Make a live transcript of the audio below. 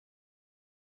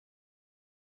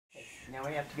Now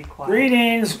we have to be quiet.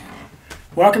 Greetings.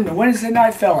 Welcome to Wednesday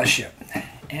Night Fellowship.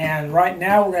 And right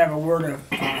now we're going to have a word of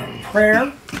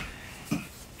prayer.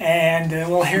 And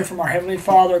we'll hear from our Heavenly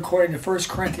Father according to 1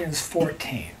 Corinthians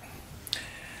 14.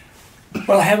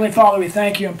 Well, Heavenly Father, we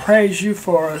thank you and praise you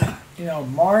for,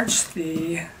 March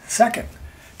the 2nd,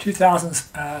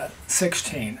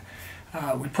 2016.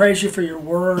 We praise you for your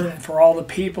word and for all the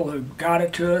people who got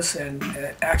it to us, and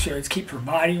actually let's keep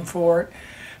providing for it.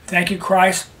 Thank you,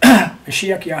 Christ,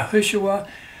 Mashiach Yahoshua,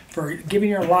 for giving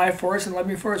your life for us and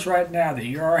living for us right now, that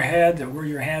you're our head, that we're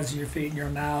your hands and your feet and your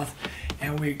mouth,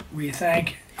 and we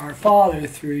thank our Father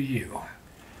through you.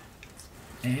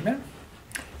 Amen.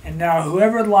 And now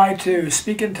whoever would like to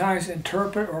speak in tongues,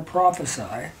 interpret, or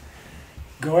prophesy,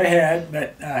 go ahead,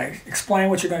 but explain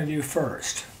what you're going to do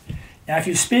first. Now if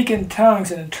you speak in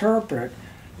tongues and interpret,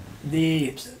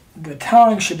 the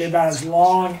tongue should be about as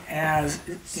long as,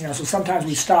 so sometimes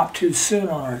we stop too soon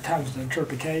on our tongues of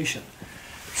interpretation.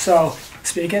 So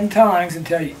speak in tongues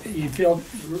until you feel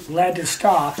led to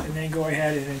stop, and then go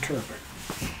ahead and interpret.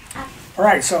 All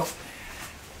right, so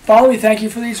Father, we thank you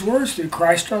for these words through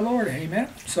Christ our Lord. Amen.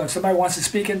 So if somebody wants to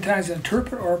speak in tongues,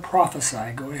 interpret, or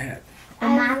prophesy, go ahead.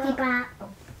 Okay.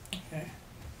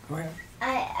 Go ahead.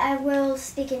 I will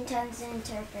speak in tongues and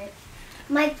interpret.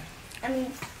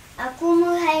 Aku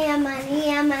muhaya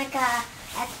mania maka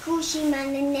akushi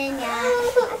manenenya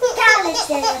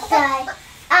kaliselatai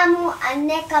amu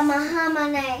aneka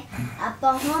mahamane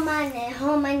apohomane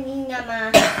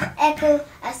homaninyama eku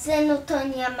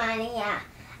asenotonya mania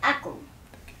aku.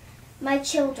 My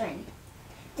children,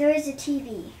 there is a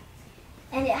TV,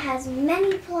 and it has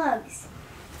many plugs,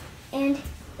 and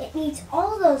it needs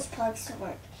all those plugs to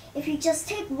work. If you just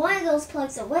take one of those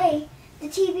plugs away, the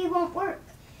TV won't work.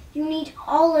 You need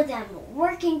all of them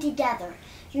working together.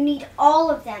 You need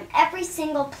all of them, every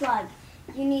single plug.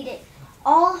 You need it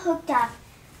all hooked up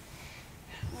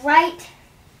right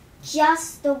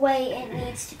just the way it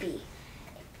needs to be.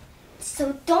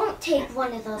 So don't take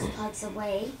one of those plugs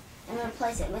away and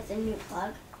replace it with a new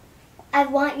plug. I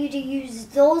want you to use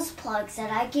those plugs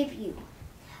that I give you.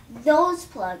 Those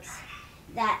plugs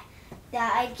that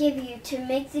I give you to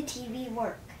make the TV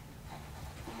work.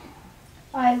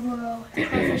 I will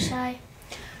prophesy.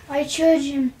 My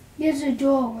children, there's a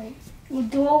doorway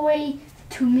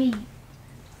to me.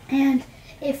 And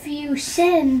if you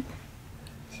sin,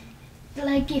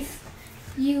 like if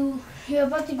you're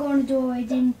about to go in the doorway,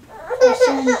 then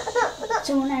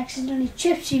someone accidentally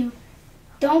trips you,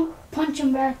 don't punch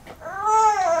them back,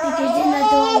 because then the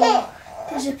door will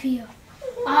disappear.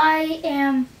 I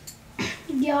am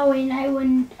Yahweh, and I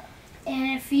wouldn't,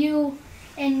 and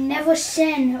never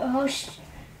sin, or else,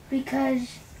 because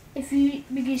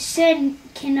sin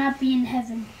cannot be in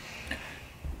heaven.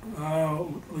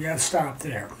 We got to stop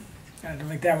there. I don't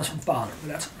think that was from Father,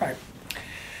 but that's all right.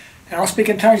 And I'll speak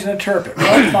in tongues and interpret.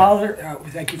 Lord Father,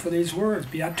 we thank you for these words.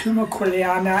 Beatuma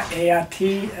kuleana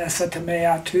eati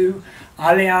satameatu,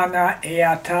 aleana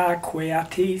eata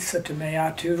queati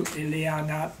satameatu,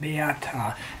 ileana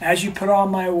beata. As you put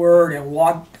on my word and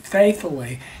walk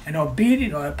faithfully and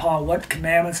obediently upon what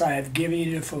commandments I have given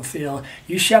you to fulfill,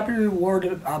 you shall be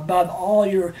rewarded above all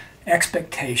your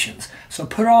expectations. So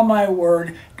put on my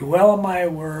word, dwell on my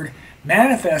word,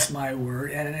 manifest my word,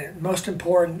 and most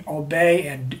important, obey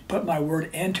and put my word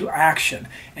into action,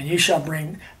 and you shall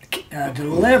bring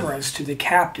deliverance to the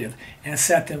captive and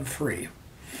set them free.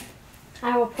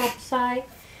 I will prophesy.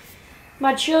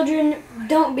 My children,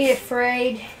 don't be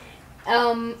afraid.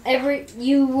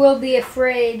 You will be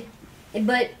afraid,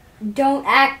 but don't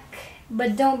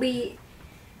be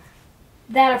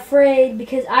that afraid,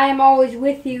 because I am always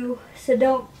with you. So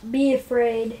don't be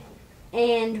afraid.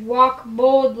 And walk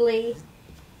boldly,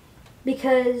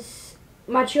 because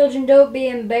my children, don't be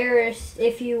embarrassed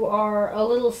if you are a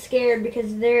little scared,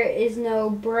 because there is no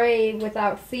brave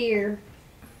without fear.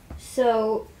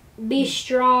 So be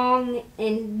strong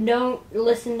and don't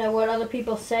listen to what other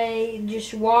people say.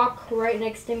 Just walk right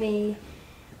next to me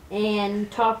and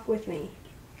talk with me.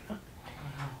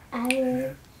 I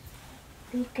will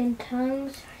speak in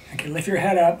tongues. Okay, lift your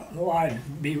head up wide,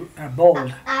 be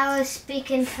bold. I will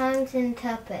speak in tongues and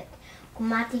interpret. Do you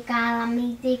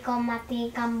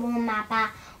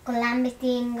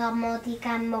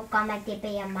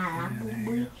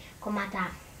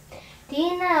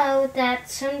know that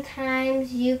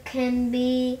sometimes you can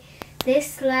be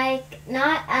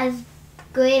not as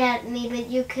great at me, but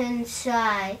you can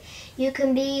try. You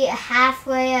can be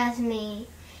halfway as me.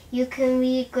 You can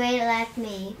be great like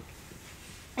me.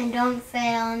 And don't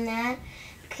fail on that,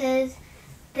 because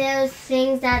there's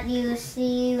things that you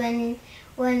see when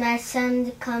my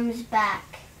son comes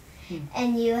back.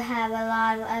 And you have a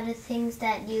lot of other things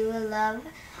that you will love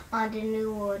on the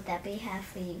new world that we have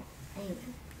for you.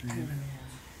 Amen.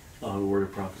 A word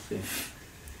of prophecy.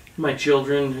 My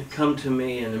children, come to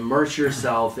me and immerse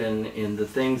yourself in the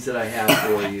things that I have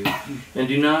for you, and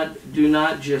do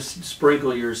not just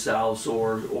sprinkle yourselves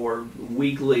or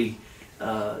weakly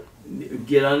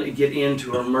get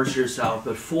into or immerse yourself,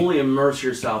 but fully immerse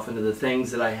yourself into the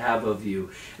things that I have of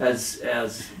you,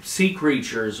 as sea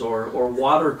creatures or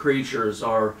water creatures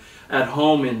are at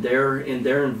home in their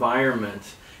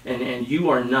environment. And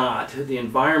you are not. The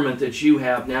environment that you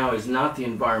have now is not the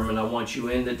environment I want you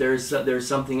in, that there's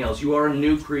something else. You are a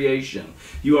new creation.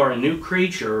 You are a new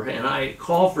creature, and I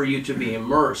call for you to be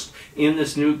immersed in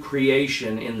this new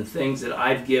creation, in the things that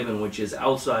I've given, which is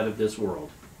outside of this world.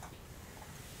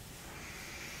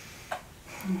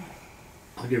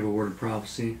 I'll give a word of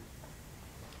prophecy.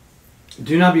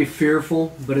 Do not be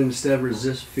fearful, but instead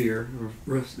resist fear,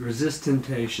 resist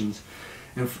temptations,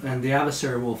 and the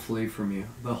adversary will flee from you.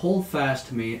 But hold fast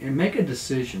to me and make a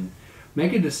decision.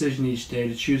 Make a decision each day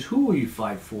to choose who will you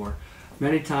fight for.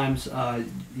 Many times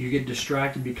you get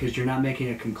distracted because you're not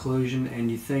making a conclusion,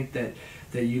 and you think that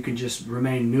you can just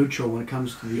remain neutral when it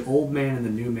comes to the old man and the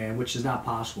new man, which is not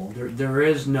possible. There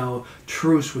is no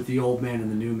truce with the old man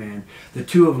and the new man. The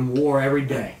two of them war every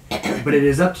day. But it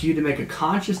is up to you to make a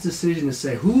conscious decision to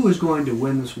say who is going to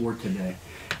win this war today.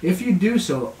 If you do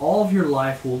so, all of your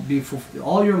life will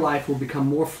become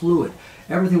more fluid.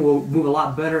 Everything will move a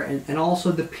lot better, and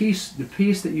also the peace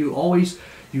that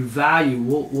you value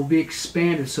will be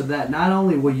expanded, so that not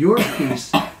only will your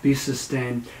peace be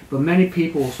sustained, but many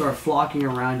people will start flocking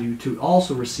around you to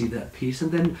also receive that peace.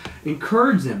 And then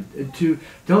encourage them to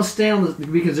don't stand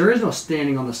because there is no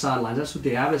standing on the sidelines. That's what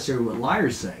the adversary, what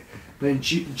liars say. But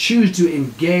choose to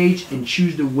engage and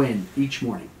choose to win each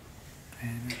morning.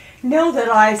 Amen. Know that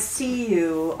I see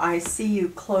you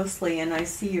closely, and I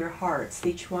see your hearts,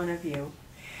 each one of you.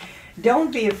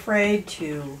 Don't be afraid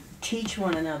to teach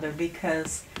one another,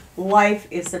 because life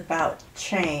is about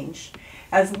change.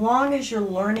 As long as you're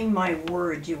learning my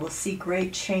word, you will see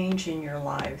great change in your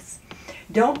lives.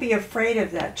 Don't be afraid of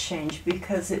that change,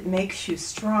 because it makes you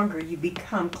stronger. You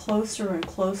become closer and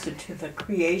closer to the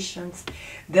creations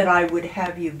that I would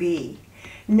have you be.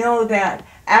 Know that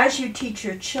as you teach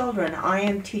your children, I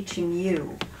am teaching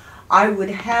you. I would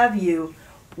have you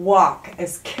walk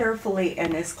as carefully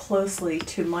and as closely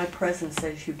to my presence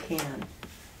as you can.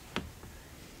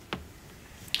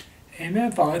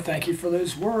 Amen, Father. Thank you for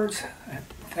those words.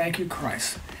 Thank you,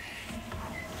 Christ.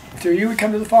 Through you we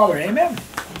come to the Father. Amen.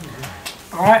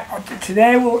 All right.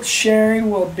 Today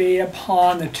sharing will be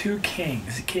upon the two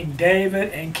kings, King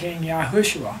David and King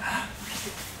Yahoshua.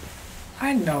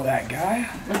 I know that guy.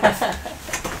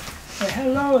 Hey,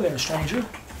 hello there, stranger.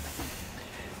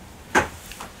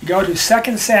 You go to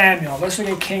 2 Samuel. Let's look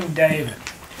at King David.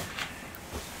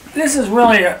 This is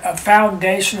really a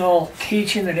foundational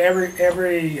teaching that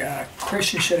every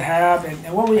Christian should have.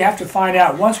 And what we have to find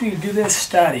out, once we do this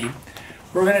study,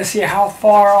 we're going to see how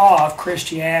far off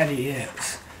Christianity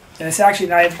is. And it's actually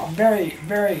not very,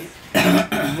 very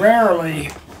rarely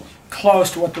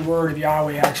close to what the Word of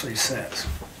Yahweh actually says.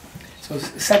 So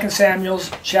 2 Samuel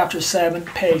chapter 7,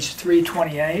 page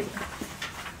 328.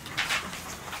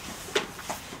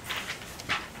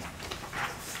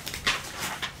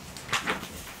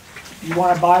 You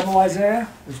want a Bible, Isaiah?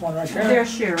 There's one right there.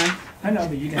 There's Sharon. I know,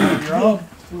 but you can have your own.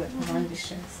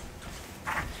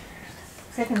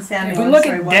 2 Samuel. If we look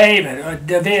at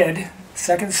David,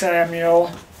 2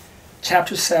 Samuel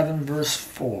chapter 7, verse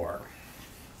 4.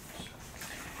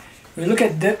 We look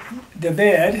at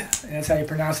David, and that's how you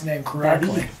pronounce the name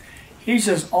correctly. He's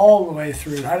just all the way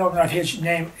through. I don't know if his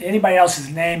name, anybody else's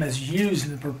name is used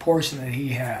in the proportion that he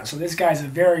has. So this guy's a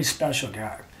very special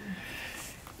guy.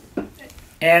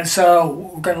 And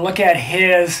so we're going to look at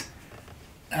his,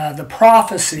 the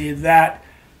prophecy that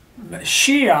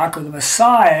Mashiach, or the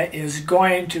Messiah, is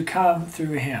going to come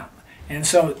through him. And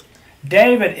so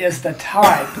David is the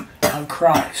type of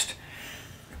Christ.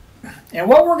 And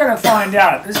what we're going to find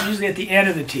out, this is usually at the end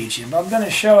of the teaching, but I'm going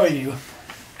to show you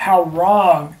how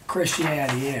wrong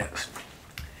Christianity is.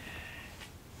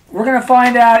 We're going to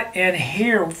find out in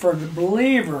here, for the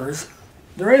believers,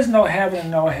 there is no heaven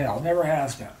and no hell. Never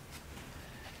has been.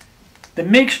 The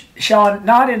meek shall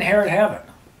not inherit heaven.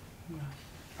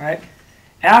 Right?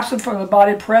 Absent from the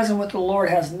body, present with the Lord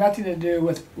has nothing to do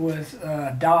with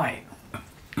dying.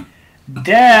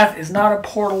 Death is not a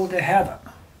portal to heaven.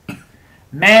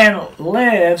 Man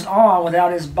lives on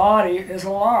without his body is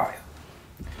alive.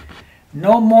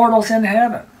 No mortals in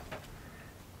heaven.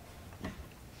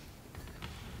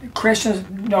 Christians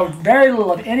know very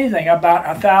little of anything about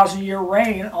a 1,000-year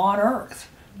reign on earth.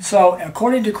 So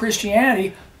according to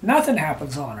Christianity, nothing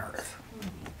happens on earth.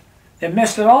 They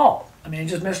missed it all. I mean,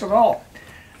 just missed it all.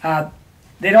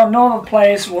 They don't know of a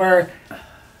place where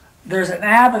there's an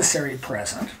adversary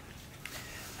present.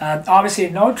 Obviously,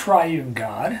 no triune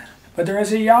God, but there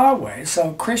is a Yahweh.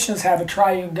 So Christians have a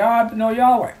triune God, but no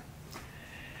Yahweh.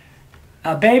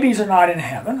 Babies are not in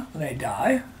heaven when they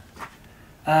die.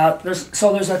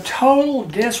 So there's a total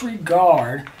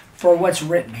disregard for what's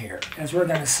written here, as we're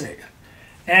going to see.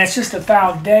 And it's just a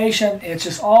foundation, it's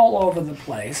just all over the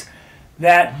place,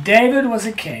 that David was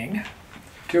a king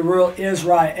to rule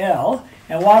Israel.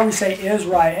 And why we say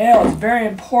Israel is very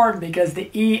important because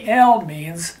the El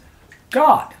means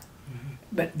God,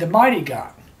 but the mighty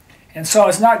God. And so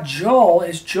it's not Joel,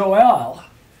 it's Joel,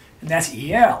 and that's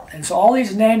El. And so all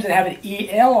these names that have an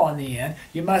El on the end,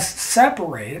 you must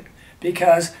separate it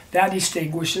because that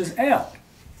distinguishes El.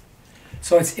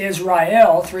 So it's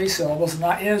Israel, 3 syllables,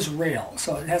 not Israel.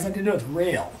 So it has nothing to do with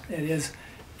real. It is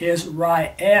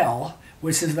Israel,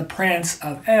 which is the prince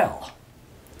of El.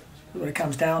 That's what it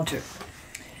comes down to.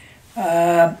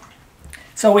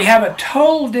 So we have a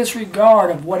total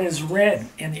disregard of what is written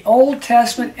in the Old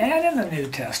Testament and in the New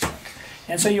Testament.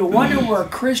 And so you wonder where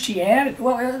Christianity,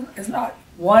 well, it's not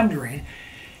wondering.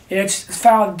 It's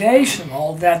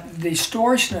foundational that the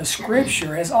distortion of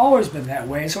Scripture has always been that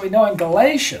way. So we know in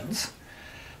Galatians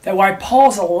that while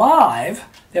Paul's alive,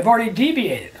 they've already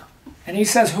deviated. And he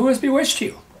says, who has bewitched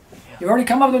you? You've already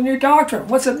come up with a new doctrine.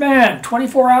 What's it been,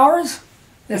 24 hours?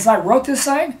 Since I wrote this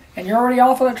thing? And you're already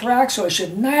off on the track? So it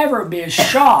should never be a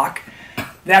shock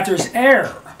that there's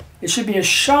error. It should be a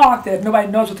shock that nobody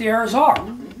knows what the errors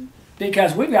are.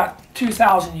 Because we've got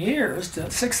 2,000 years to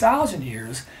 6,000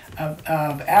 years of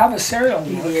adversarial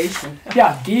Deviation.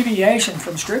 Yeah, deviation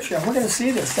from Scripture. And we're going to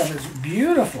see this stuff. It's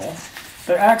beautiful,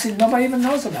 but actually nobody even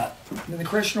knows about it. In the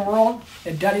Christian world,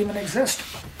 it doesn't even exist.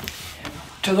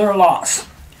 To their loss.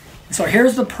 So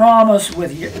here's the promise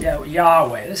with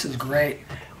Yahweh. This is great.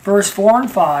 Verse 4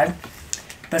 and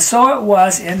 5. But so it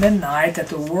was in the night that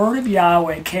the word of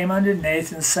Yahweh came unto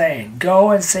Nathan, saying,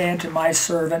 Go and say unto my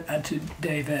servant, unto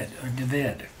David.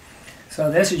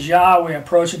 So this is Yahweh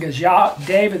approaching, because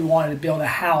David wanted to build a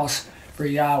house for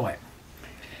Yahweh.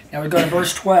 Now we go to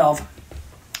verse 12.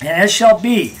 And it shall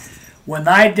be, when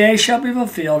thy day shall be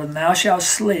fulfilled, and thou shalt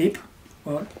sleep,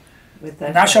 and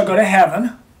thou shalt go to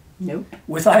heaven, Nope.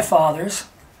 with thy fathers.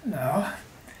 No.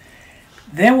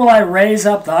 Then will I raise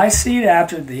up thy seed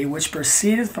after thee, which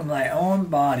proceedeth from thy own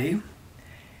body.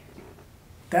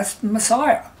 That's the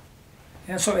Messiah.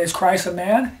 And so is Christ a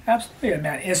man? Absolutely a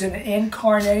man. Is it an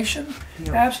incarnation?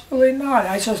 No. Absolutely not.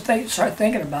 I just start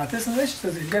thinking about this, and this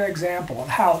is a good example of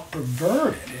how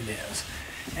perverted it is.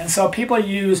 And so people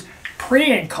use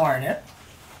pre-incarnate,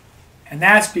 and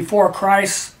that's before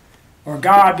Christ or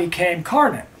God became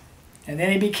carnate. And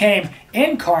then he became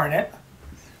incarnate.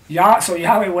 So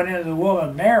Yahweh went into the womb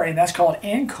of Mary, and that's called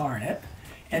incarnate.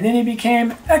 And then he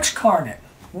became excarnate.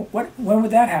 When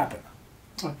would that happen?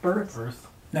 At birth.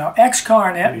 Now,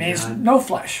 excarnate means no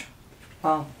flesh.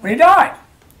 Oh. When he died.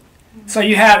 So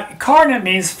you have, carnate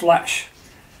means flesh.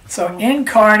 So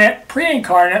incarnate,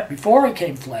 pre-incarnate, before he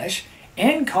became flesh.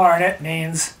 Incarnate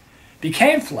means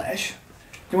became flesh.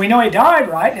 And we know he died,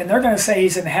 right? And they're going to say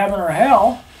he's in heaven or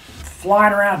hell,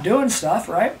 flying around doing stuff,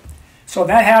 right? So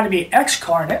that had to be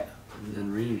excarnate. And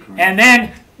then reincarnate. And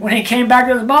then when he came back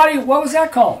to his body, what was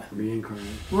that called? Reincarnate.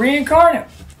 Reincarnate.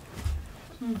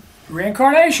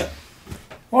 Reincarnation.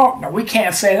 Well, no, we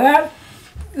can't say that.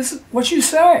 This is what you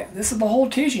say. This is the whole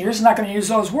teaching. You're just not going to use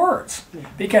those words.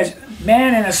 Because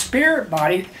man in a spirit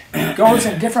body goes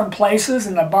in different places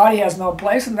and the body has no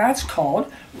place, and that's called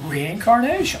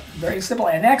reincarnation. Very simple.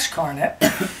 And excarnate.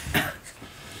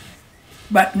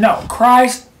 But no,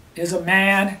 Christ is a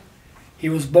man. He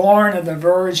was born of the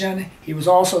Virgin. He was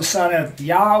also son of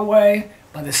Yahweh,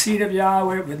 by the seed of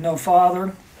Yahweh, with no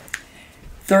father.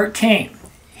 13.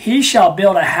 He shall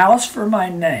build a house for my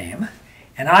name,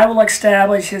 and I will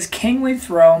establish his kingly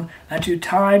throne unto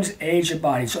time's age of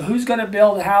body. So who's going to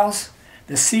build the house?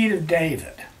 The seed of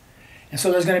David. And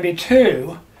so there's going to be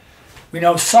two. We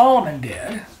know Solomon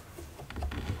did,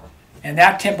 and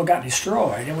that temple got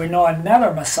destroyed. And we know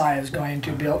another Messiah is going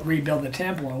to rebuild the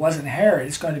temple. It wasn't Herod.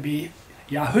 It's going to be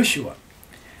Yahoshua.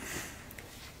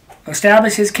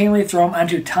 Establish his kingly throne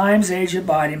unto time's age of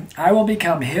body. I will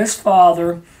become his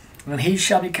father, and he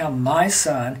shall become my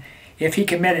son. If he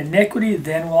commit iniquity,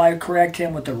 then will I correct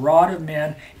him with the rod of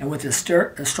men and with the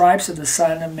stripes of the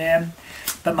Son of Man.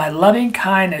 But my loving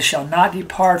kindness shall not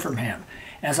depart from him,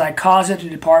 as I caused it to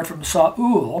depart from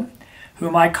Saul,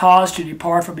 whom I caused to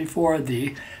depart from before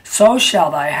thee, so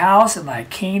shall thy house and thy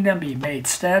kingdom be made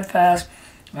steadfast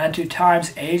unto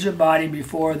times age abiding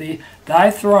before thee.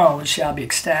 Thy throne shall be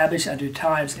established unto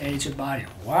times age abiding.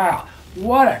 Wow,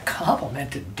 what a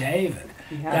compliment to David.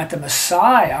 Yeah. That the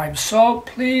Messiah, I'm so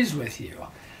pleased with you,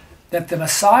 that the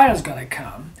Messiah is going to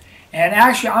come. And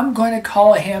actually, I'm going to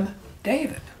call him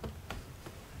David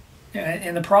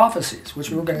in the prophecies, which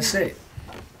we're going to see.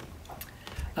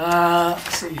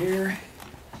 Let's see here.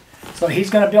 So he's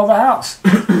going to build a house.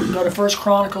 Go to 1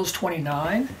 Chronicles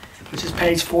 29, which is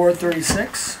page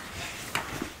 436.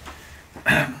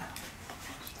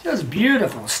 Just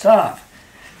beautiful stuff.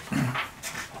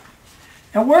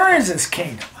 Now, where is this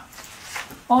kingdom?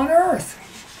 On earth.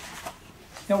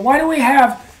 Now, why do we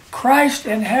have Christ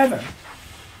in heaven?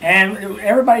 And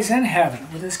everybody's in heaven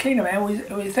with his kingdom. And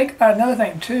we think about another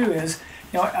thing, too, is,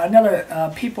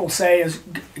 another people say is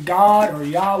God or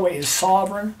Yahweh is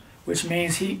sovereign, which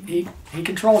means he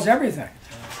controls everything.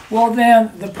 Well,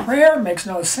 then the prayer makes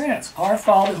no sense. Our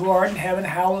Father who art in heaven,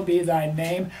 hallowed be thy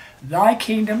name. Thy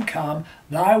kingdom come.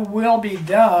 Thy will be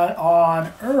done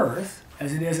on earth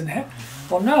as it is in heaven.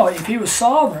 Well, no, if he was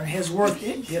sovereign, his will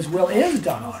is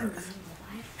done on earth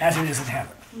as it is in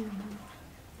heaven.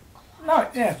 No,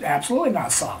 yeah, absolutely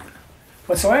not sovereign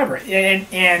whatsoever. In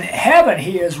heaven,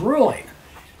 he is ruling.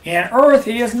 In earth,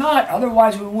 he is not.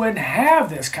 Otherwise, we wouldn't have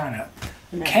this kind of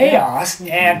chaos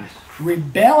and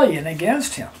rebellion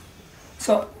against him.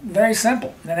 So, very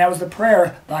simple. And that was the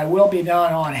prayer, thy will be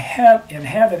done in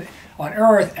heaven, on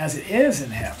earth as it is in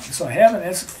heaven. So heaven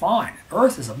is fine.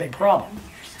 Earth is a big problem.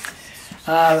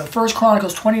 1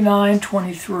 Chronicles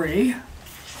 29:23.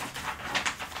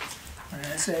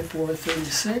 I say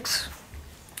 4:36.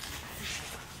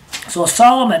 So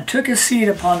Solomon took his seat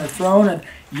upon the throne of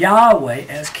Yahweh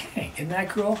as king. Isn't that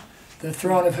cool? The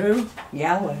throne of who?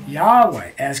 Yahweh.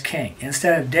 Yahweh as king,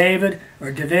 instead of David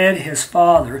his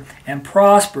father, and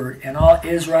prospered, and all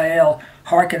Israel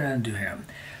hearkened unto him.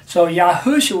 So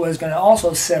Yahushua is going to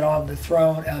also sit on the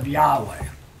throne of Yahweh,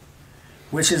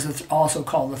 which is also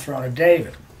called the throne of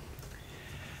David.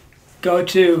 Go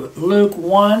to Luke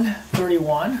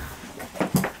 1:31,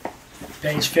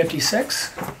 page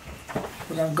 56.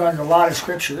 We're going to go into a lot of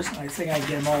scriptures. I think I can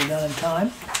get them all done in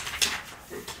time.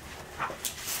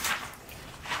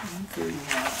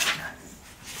 1:31.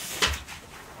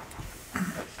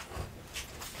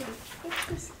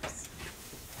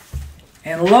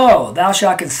 And lo, thou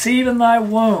shalt conceive in thy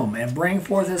womb, and bring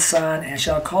forth a son, and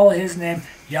shalt call his name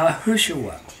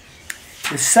Yahushua.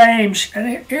 The same,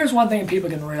 and here's one thing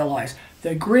people can realize.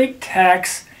 The Greek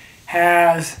text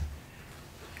has,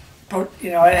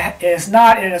 it is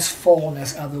not in its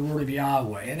fullness of the word of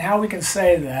Yahweh. And how we can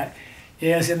say that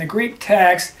is in the Greek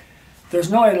text,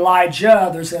 there's no Elijah,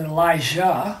 there's an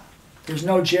Elijah. There's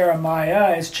no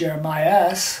Jeremiah, it's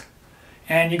Jeremias.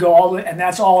 And you go all the way, and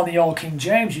that's all in the Old King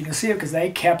James. You can see it because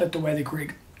they kept it the way the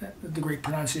Greek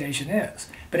pronunciation is.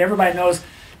 But everybody knows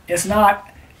it's not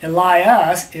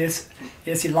Elias, it's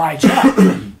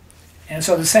Elijah. And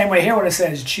so the same way here when it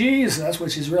says Jesus,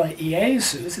 which is really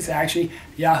Jesus, it's actually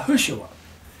Yahushua.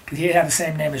 Because he had the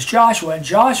same name as Joshua, and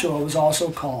Joshua was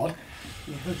also called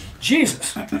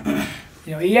Jesus.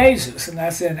 Jesus, and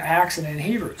that's in Acts and in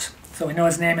Hebrews. So we know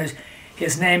his name is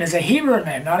a Hebrew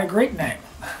name, not a Greek name.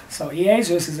 So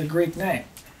Jesus is a Greek name.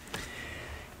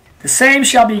 The same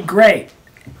shall be great,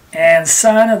 and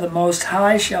Son of the Most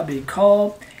High shall be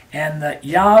called, and the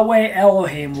Yahweh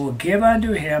Elohim will give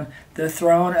unto him the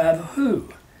throne of who?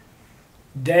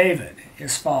 David,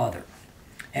 his father.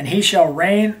 And he shall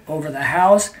reign over the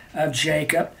house of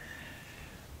Jacob.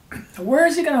 Where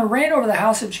is he going to reign over the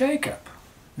house of Jacob?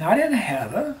 Not in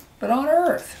heaven, but on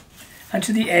earth.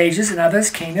 Unto the ages, and of his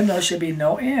kingdom there shall be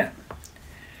no end.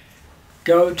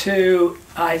 Go to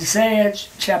Isaiah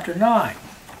chapter 9,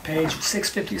 page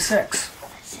 656.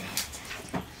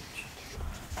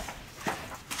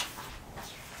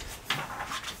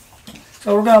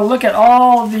 So we're going to look at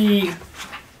all the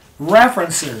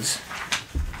references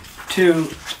to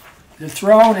the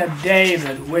throne of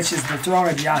David, which is the throne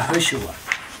of Yahushua.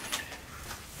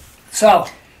 So,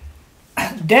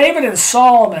 David and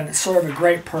Solomon serve a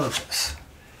great purpose.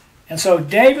 And so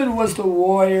David was the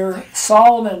warrior.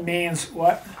 Solomon means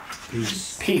what?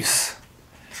 Peace. Peace.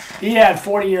 He had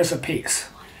 40 years of peace.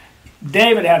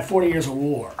 David had 40 years of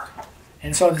war.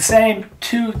 And so the same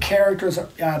two characters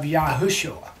of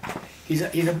Yahushua.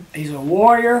 He's a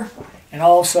warrior and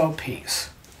also peace.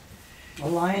 A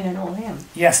lion and a lamb.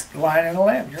 Yes, the lion and the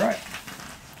lamb, you're right.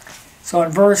 So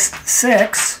in verse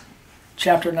 6,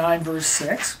 chapter 9, verse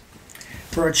 6,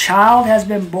 for a child has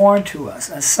been born to us,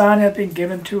 a son hath been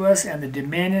given to us, and the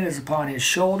dominion is upon his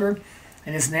shoulder,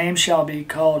 and his name shall be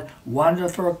called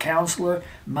Wonderful Counselor,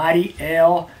 Mighty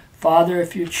El, Father of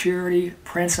Futurity,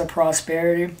 Prince of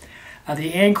Prosperity. Of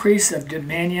the increase of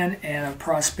dominion and of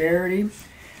prosperity,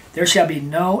 there shall be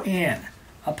no end.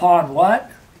 Upon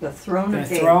what? The throne of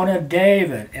The David. throne of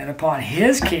David, and upon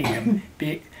his kingdom,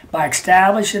 by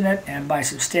establishing it and by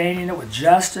sustaining it with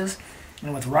justice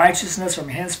and with righteousness from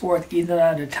henceforth, even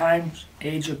unto time's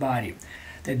age abiding.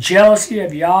 The jealousy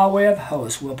of Yahweh of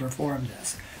hosts will perform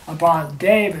this upon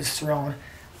David's throne.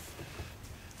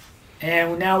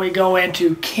 And now we go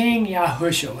into King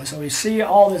Yahushua. So we see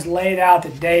all this laid out to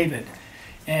David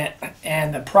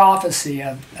and the prophecy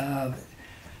of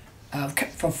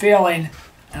fulfilling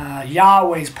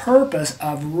Yahweh's purpose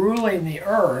of ruling the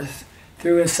earth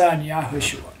through his son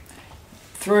Yahushua,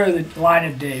 through the line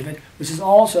of David, which is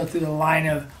also through the line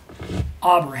of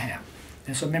Abraham.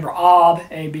 And so remember,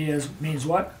 A-B means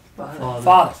what?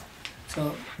 Father.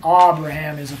 So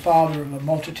Abraham is the father of a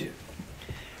multitude.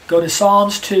 Go to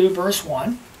Psalms 2, verse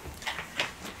 1,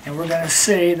 and we're going to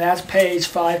see, that's page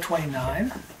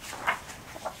 529.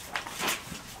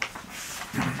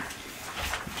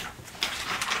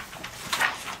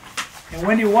 And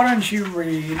Wendy, why don't you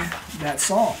read that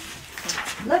psalm?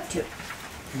 Love to.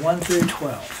 1 through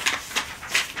 12.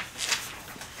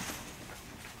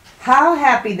 How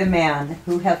happy the man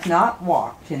who hath not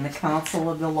walked in the counsel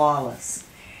of the lawless,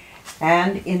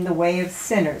 and in the way of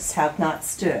sinners hath not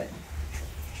stood.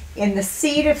 In the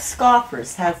seat of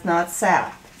scoffers hath not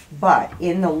sat, but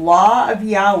in the law of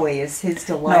Yahweh is his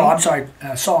delight. No, I'm sorry,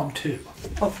 Psalm 2.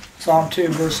 Oh. Psalm 2,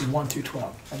 verses 1 through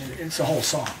 12. I mean, it's a whole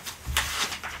psalm.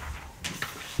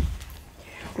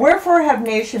 Wherefore have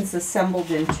nations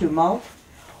assembled in tumult?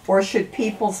 Or should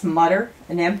peoples mutter,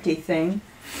 an empty thing?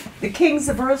 The kings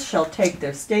of earth shall take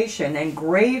their station, and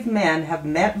grave men have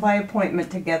met by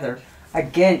appointment together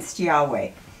against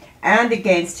Yahweh, and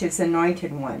against his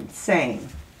anointed one, saying,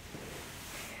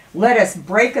 Let us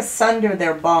break asunder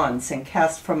their bonds, and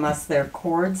cast from us their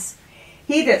cords.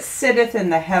 He that sitteth in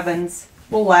the heavens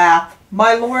will laugh,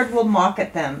 my Lord will mock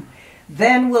at them.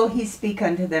 Then will he speak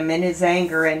unto them in his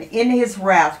anger, and in his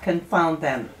wrath confound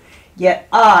them. Yet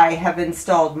I have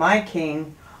installed my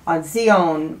king on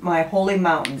Zion, my holy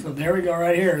mountain. So there we go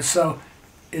right here. So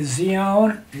is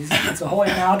Zion, it's a holy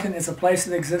mountain, it's a place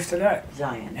that exists today.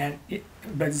 Zion.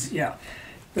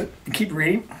 But keep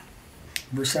reading.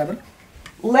 Verse 7.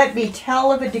 Let me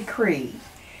tell of a decree.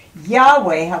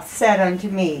 Yahweh hath said unto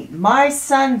me, My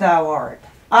son thou art,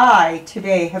 I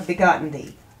today have begotten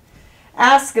thee.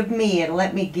 Ask of me, and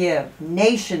let me give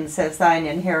nations as thine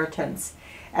inheritance,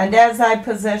 and as thy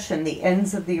possession the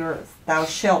ends of the earth. Thou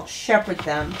shalt shepherd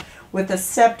them with a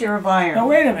scepter of iron. Now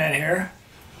wait a minute here.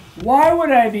 Why would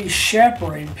I be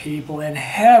shepherding people in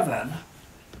heaven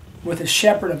with a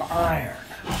shepherd of iron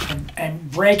and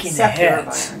breaking the Scepter of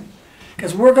heads? iron.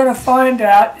 Because we're going to find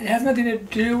out it has nothing to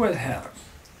do with heaven.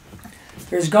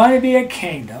 There's going to be a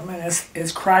kingdom, and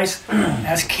it's Christ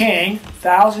as king,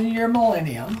 1,000-year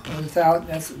millennium.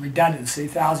 That's redundancy.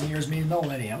 1,000 years means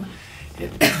millennium.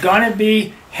 It's going to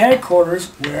be headquarters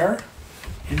where?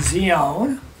 In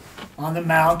Zion, on the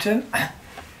mountain.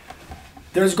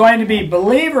 There's going to be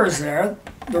believers there,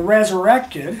 the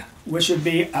resurrected, which would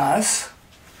be us.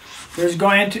 There's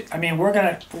going to,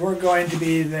 we're going to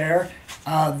be there.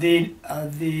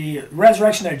 The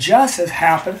resurrection of just has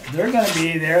happened. They're going to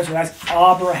be there. So that's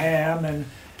Abraham and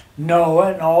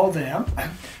Noah and all of them.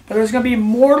 But there's going to be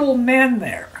mortal men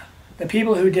there. The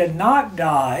people who did not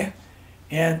die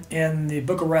in the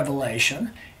book of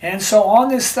Revelation. And so on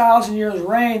this 1,000 years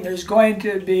reign, there's going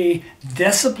to be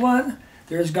discipline.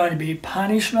 There's going to be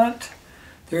punishment.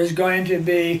 There's going to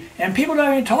be, and people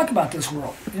don't even talk about this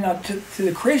world. To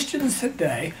the Christians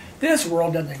today, this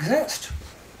world doesn't exist.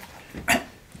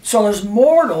 So there's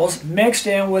mortals mixed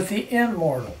in with the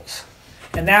immortals.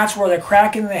 And that's where the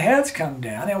cracking of the heads come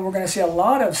down. And we're going to see a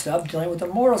lot of stuff dealing with the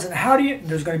mortals. And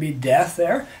there's going to be death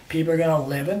there. People are going to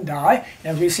live and die.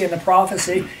 And as we see in the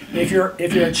prophecy, if you're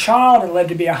a child and live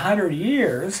to be 100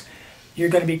 years, you're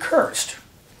going to be cursed.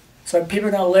 So people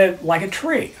are going to live like a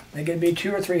tree. They're going to be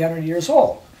 200 or 300 years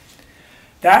old.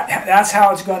 That's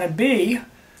how it's going to be.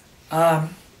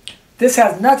 This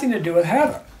has nothing to do with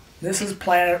heaven. This is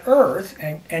planet Earth,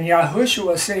 and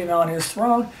Yahushua is sitting on his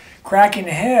throne, cracking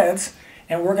heads,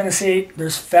 and we're going to see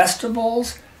there's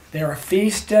festivals, there are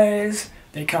feast days,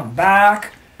 they come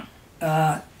back,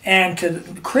 and to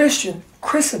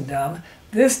Christendom,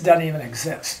 this doesn't even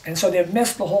exist. And so they've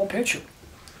missed the whole picture.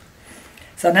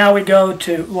 So now we go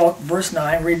to, verse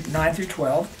 9, read 9 through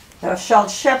 12. Thou shalt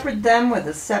shepherd them with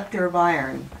a scepter of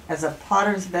iron, as a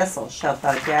potter's vessel shalt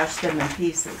thou dash them in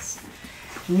pieces.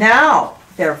 Now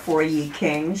Therefore, ye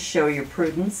kings, show your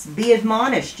prudence. Be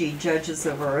admonished, ye judges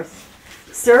of earth.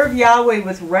 Serve Yahweh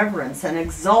with reverence, and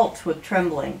exult with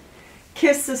trembling.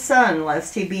 Kiss the Son,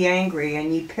 lest he be angry,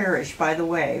 and ye perish by the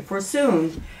way. For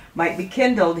soon might be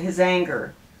kindled his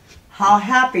anger. How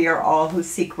happy are all who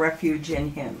seek refuge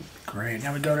in him. Great.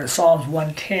 Now we go to Psalms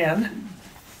 110.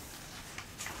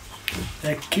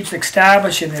 That keeps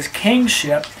establishing this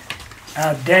kingship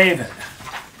of David.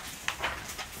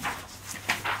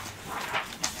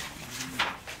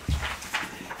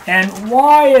 And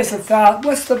why is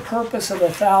what's the purpose of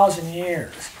 1,000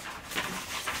 years?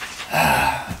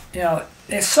 You know,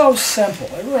 it's so simple.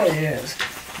 It really is.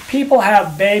 People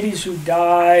have babies who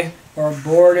die or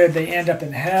aborted. They end up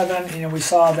in heaven. You know, we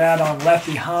saw that on Left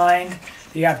Behind.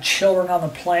 You have children on the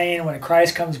plane. When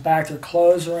Christ comes back, their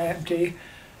clothes are empty.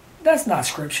 That's not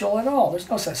scriptural at all. There's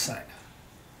no such thing.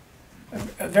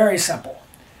 Very simple.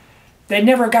 They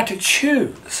never got to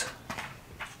choose.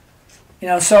 You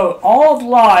know, so all of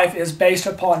life is based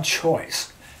upon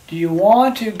choice. Do you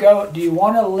want to go? Do you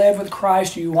want to live with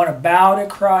Christ? Do you want to bow to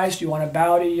Christ? Do you want to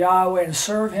bow to Yahweh and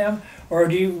serve Him? Or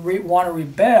do you want to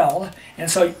rebel? And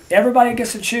so everybody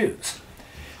gets to choose.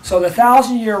 So the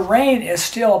 1,000-year reign is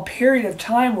still a period of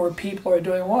time where people are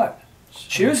doing what?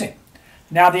 Choosing.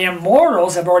 Now the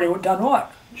immortals have already done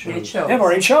what? They chose. They've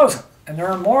already chosen, and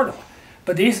they're immortal.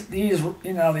 But these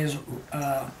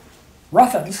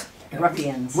ruffians,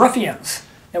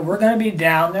 that we're going to be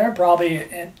down there probably,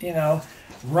 you know,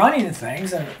 running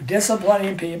things and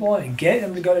disciplining people and getting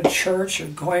them to go to church or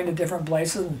going to different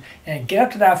places and get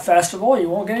up to that festival. You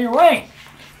won't get any rain.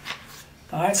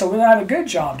 All right, so we're going to have a good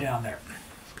job down there.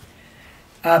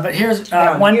 But here's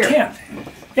 110.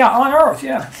 Yeah, on earth,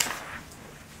 yeah.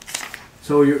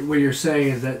 So what you're saying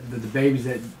is that the babies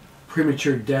that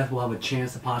premature death will have a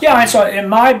chance to possibly... Yeah, and so in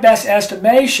my best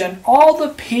estimation, all the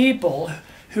people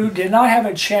who did not have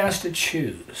a chance to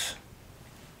choose,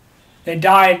 they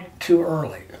died too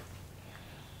early.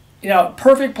 You know,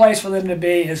 perfect place for them to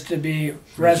be is to be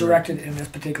resurrected in this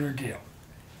particular deal.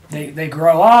 They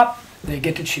grow up, they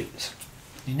get to choose.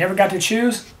 You never got to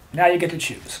choose, now you get to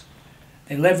choose.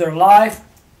 They live their life.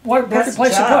 What a perfect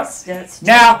place to put.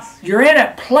 Now, you're in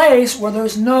a place where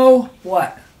there's no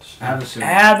what?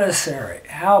 Adversary.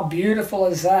 How beautiful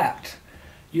is that?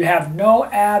 You have no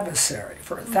adversary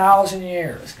for 1,000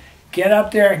 years. Get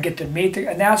up there and get to meet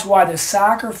and that's why the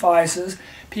sacrifices,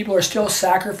 people are still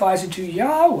sacrificing to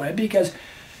Yahweh, because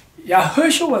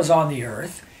Yahushua was on the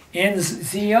earth in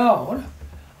Zion,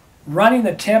 running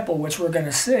the temple, which we're going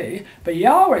to see, but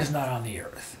Yahweh is not on the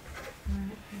earth.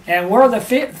 And where the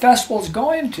festival's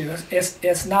going to,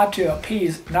 it's not to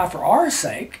appease, not for our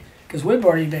sake, because we've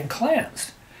already been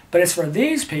cleansed, but it's for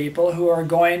these people who are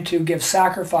going to give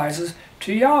sacrifices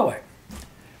to Yahweh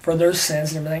for their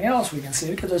sins and everything else we can see,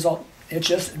 because it's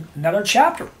just another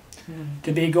chapter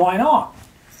to be going on.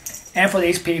 And for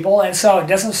these people, and so it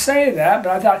doesn't say that,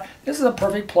 but I thought this is a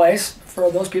perfect place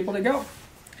for those people to go.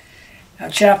 Now,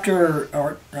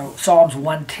 Psalms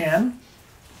 110.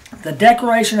 The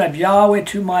declaration of Yahweh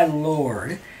to my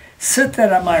Lord, sit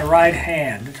then at my right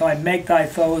hand until I make thy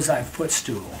foes thy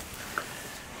footstool.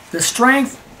 The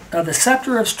strength of the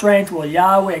scepter of strength will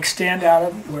Yahweh extend out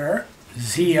of where?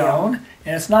 Zion.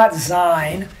 And it's not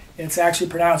Zine, it's actually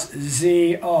pronounced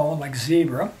Zion, like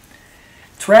zebra.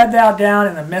 Tread thou down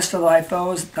in the midst of thy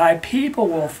foes. Thy people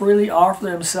will freely offer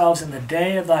themselves in the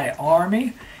day of thy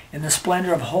army. In the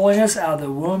splendor of holiness, out of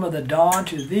the womb of the dawn,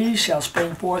 to thee shall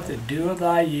spring forth the dew of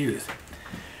thy youth.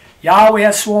 Yahweh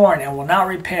hath sworn and will not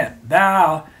repent.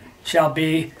 Thou shalt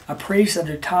be a priest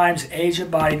unto times age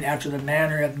abiding, after the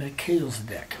manner of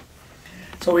Melchizedek.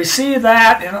 So we see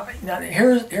that, and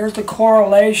here's the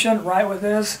correlation right with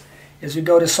this, as we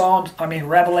go to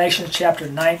Revelation chapter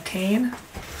 19,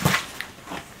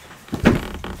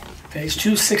 page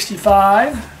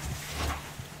 265.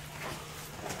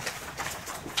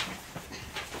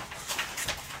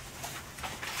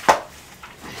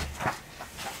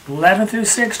 11 through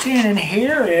 16, and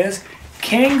here is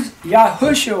King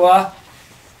Yahushua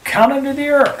coming to the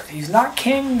earth. He's not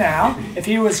king now. If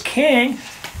he was king,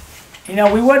 you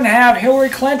know, we wouldn't have Hillary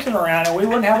Clinton around, and we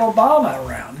wouldn't have Obama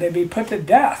around. They'd be put to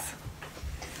death.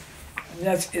 And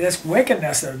that's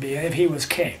wickedness there would be if he was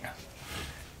king.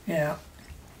 Yeah.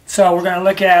 So we're going to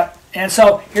look at, and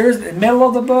so here's the middle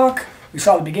of the book. We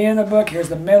saw the beginning of the book. Here's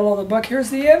the middle of the book. Here's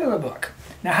the end of the book.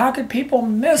 Now, how could people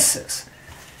miss this?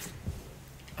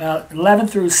 11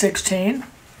 through 16.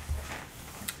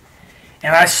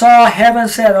 And I saw heaven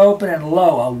set open, and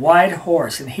lo, a white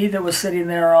horse, and he that was sitting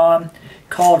thereon,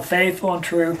 called Faithful and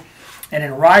True, and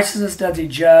in righteousness does he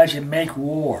judge and make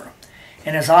war.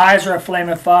 And his eyes are a flame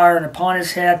of fire, and upon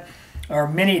his head or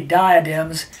many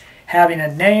diadems, having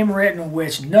a name written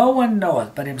which no one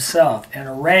knoweth but himself, and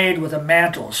arrayed with a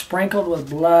mantle, sprinkled with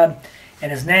blood,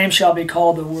 and his name shall be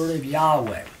called the Word of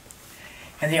Yahweh.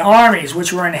 And the armies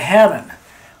which were in heaven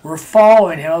were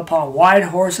following him upon white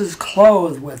horses,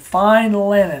 clothed with fine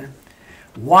linen,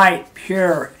 white,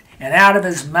 pure, and out of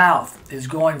his mouth is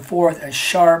going forth a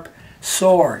sharp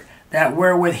sword, that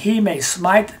wherewith he may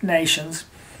smite the nations,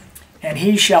 and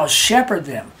he shall shepherd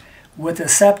them with a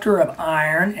scepter of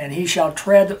iron, and he shall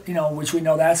tread, which we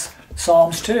know that's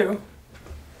Psalms 2.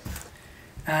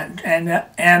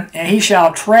 And he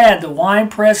shall tread the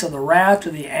winepress of the wrath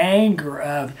of the anger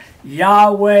of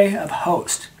Yahweh of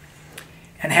hosts,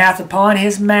 and hath upon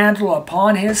his mantle,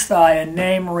 upon his thigh, a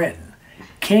name written,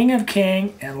 King of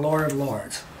Kings and Lord of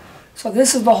Lords. So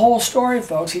this is the whole story,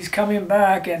 folks. He's coming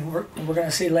back, and we're going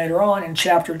to see later on in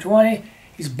chapter 20,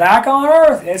 he's back on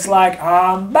earth. It's like,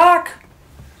 I'm back.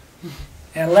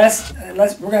 And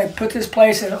we're going to put this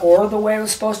place in order the way it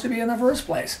was supposed to be in the first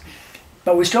place.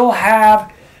 But we still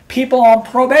have people on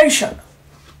probation.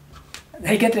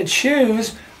 They get to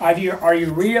choose, are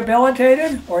you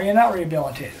rehabilitated or are you not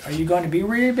rehabilitated? Are you going to be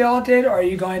rehabilitated or are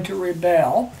you going to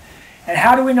rebel? And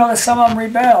how do we know that some of them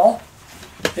rebel?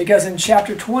 Because in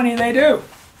chapter 20 they do.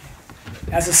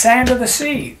 As the sand of the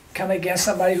sea, come against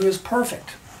somebody who is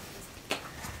perfect.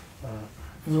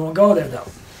 We won't go there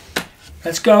though.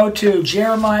 Let's go to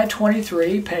Jeremiah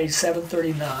 23, page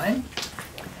 739.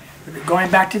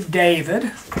 Going back to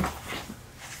David.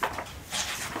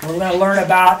 We're going to learn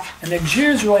about, and the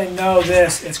Jews really know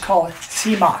this, it's called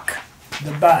Simach,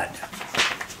 the bud.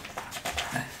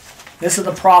 This is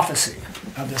the prophecy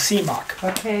of the Simach.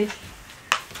 What page?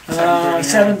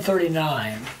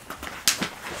 739.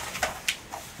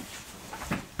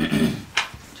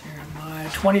 Jeremiah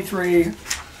 23,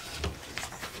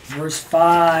 verse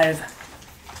 5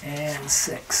 and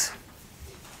 6.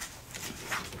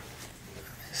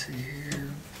 Let's see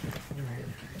here.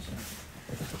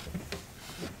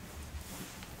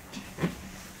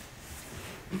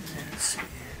 Let's see.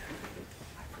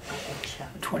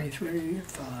 23,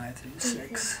 5 through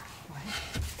 6.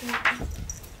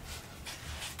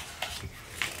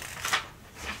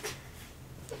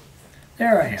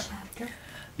 There I am.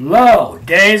 Lo,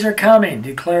 days are coming,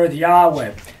 declareth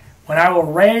Yahweh, when I will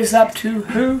raise up to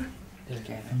who?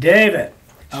 David,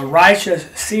 a righteous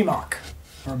Simach,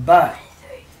 or bud.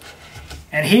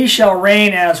 And he shall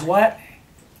reign as what?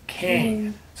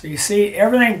 King. So you see,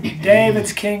 everything,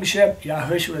 David's kingship,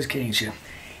 Yahoshua's kingship,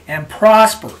 and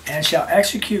prosper, and shall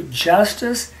execute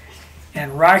justice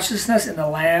and righteousness in the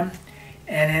land,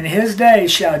 and in his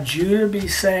days shall Judah be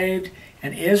saved,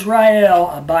 and Israel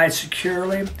abide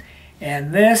securely,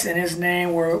 and this in his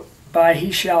name whereby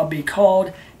he shall be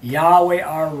called Yahweh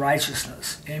our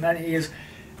righteousness. Amen. He is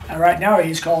right now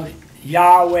he's called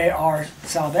Yahweh our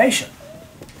salvation.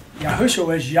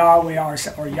 Yahushua is Yahweh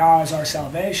or Yah is our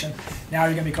salvation. Now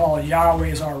you're going to be called Yahweh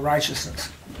is our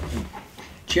righteousness.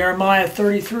 Jeremiah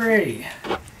 33,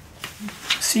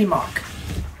 Simach.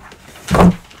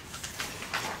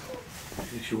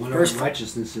 If you wonder what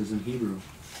righteousness is in Hebrew.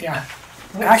 Yeah.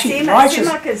 Actually,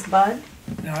 Simach is bud?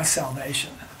 No, it's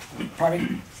salvation. Pardon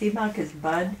me? Simach is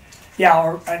bud? Yeah,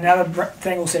 or another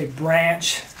thing will say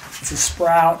branch. It's a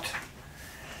sprout.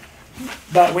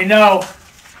 But we know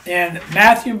in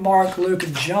Matthew, Mark, Luke,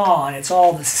 and John, it's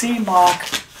all the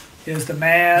Simach is the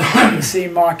man, the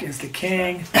Simach is the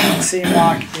king, the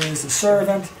Simach is the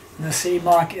servant, and the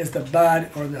Simach is the bud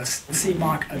or the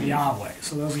Simach of Yahweh.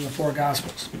 So those are the four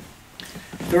Gospels.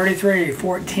 33,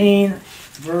 14,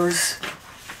 verse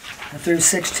through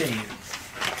 16.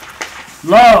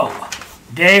 Lo,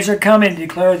 days are coming,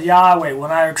 declared Yahweh,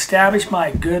 when I establish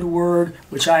my good word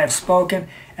which I have spoken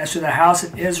as to the house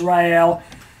of Israel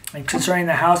and concerning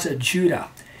the house of Judah.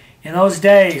 In those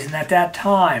days and at that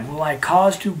time will I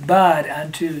cause to bud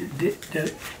unto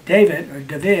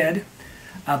David,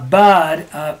 a bud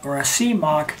or a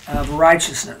Simach of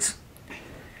righteousness.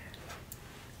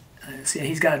 See,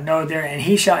 he's got a note there. And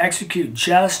he shall execute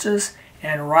justice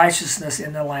and righteousness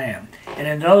in the land. And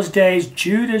in those days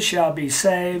Judah shall be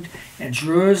saved, and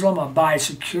Jerusalem abide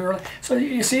securely. So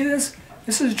you see this?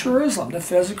 This is Jerusalem, the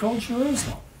physical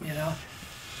Jerusalem, you know.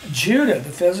 Judah,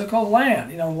 the physical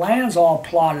land. You know, land's all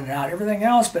plotted out, everything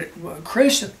else, but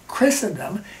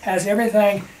Christendom has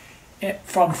everything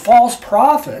from false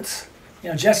prophets. You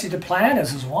know, Jesse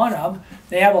Duplantis is one of them.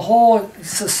 They have a whole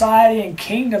society and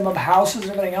kingdom of houses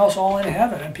and everything else all in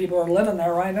heaven, and people are living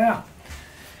there right now.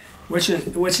 Which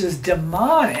is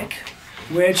demonic,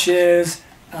 which is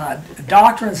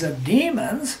doctrines of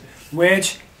demons,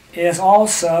 which is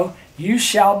also, you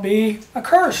shall be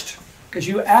accursed, because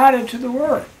you added to the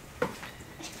word.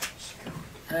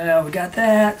 We got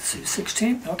that.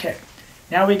 16. Okay.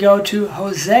 Now we go to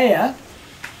Hosea.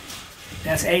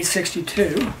 That's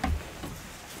 862.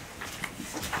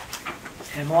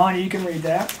 And Melania, you can read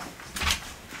that.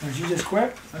 Or did you just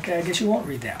quit? Okay, I guess you won't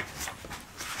read that.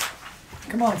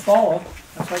 Come on, follow.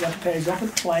 That's why I got the page. Don't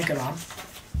put the blanket on.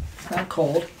 It's not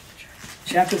cold.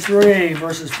 Chapter 3,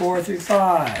 verses 4 through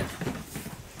 5.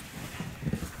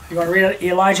 You want to read it,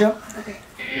 Elijah? Okay.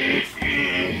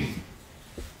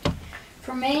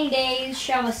 For many days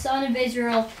shall the son of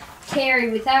Israel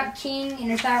tarry without king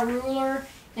and without ruler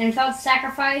and without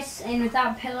sacrifice and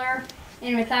without pillar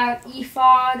and without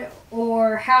ephod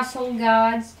or household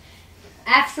gods.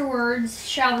 Afterwards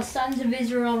shall the sons of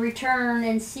Israel return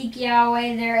and seek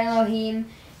Yahweh their Elohim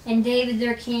and David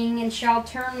their king, and shall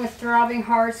turn with throbbing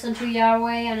hearts unto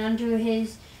Yahweh and unto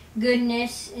his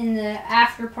goodness in the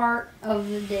after part of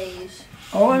the days.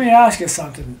 Oh, let me ask you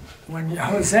something. When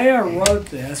Hosea wrote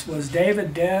this, was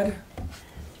David dead?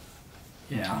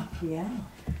 Yeah. Yeah.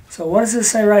 So what does it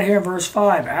say right here in verse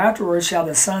 5? Afterwards shall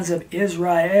the sons of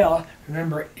Israel,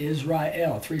 remember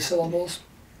Israel, 3 syllables,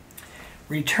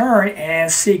 return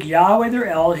and seek Yahweh their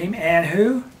Elohim and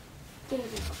who?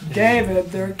 David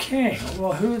their king.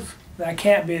 Well, that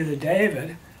can't be the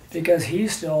David because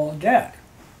he's still dead.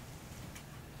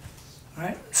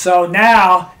 Right? So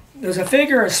now there's a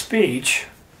figure of speech.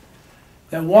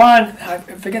 The one, I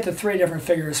forget the 3 different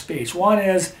figures of speech. One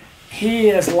is he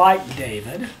is like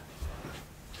David.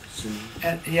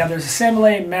 And yeah, there's a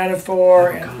simile,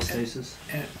 metaphor, Hypoconastasis.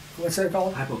 and what's that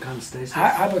called? Hypoconastasis.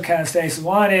 Hypoconastasis.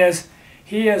 One is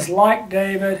he is like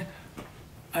David.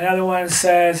 Another one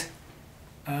says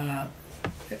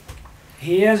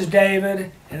he is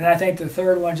David, and I think the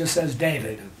third one just says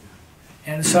David.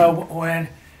 And so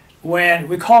when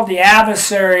we call the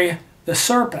adversary the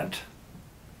serpent,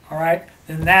 all right,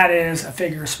 then that is a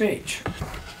figure of speech.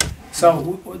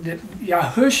 So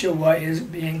Yahoshua is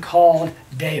being called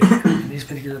David in these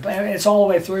particular. It's all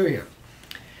the way through here.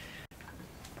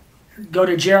 Go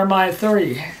to Jeremiah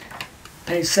 30,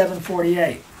 page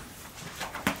 748.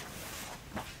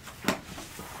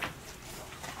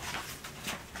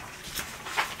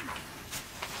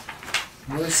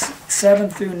 Verse 7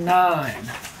 through 9.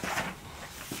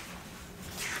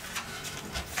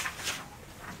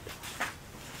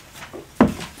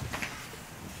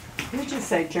 Who'd you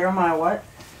say, Jeremiah what?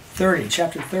 30,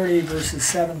 chapter 30, verses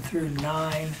 7 through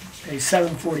 9, page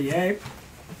 748.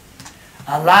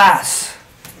 Alas!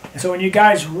 And so when you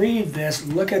guys read this,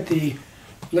 look at the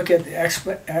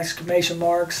exclamation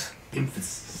marks.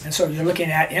 Emphasis. And so you're looking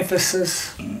at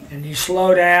emphasis, and you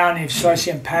slow down, and you start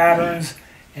seeing patterns.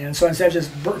 And so instead of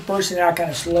just bursting out, kind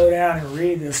of slow down and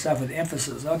read this stuff with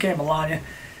emphasis. Okay, Melania,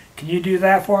 can you do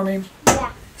that for me?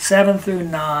 Yeah. 7 through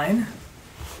 9.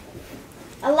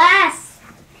 Alas,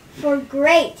 for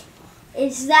great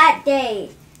is that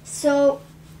day, so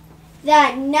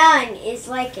that none is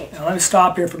like it. Now let me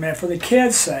stop here for a minute. For the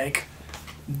kids' sake,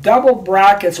 double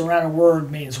brackets around a word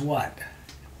means what?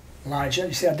 Elijah,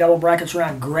 you see how double brackets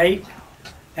around great?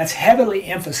 That's heavily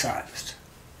emphasized.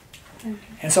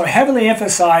 And so heavily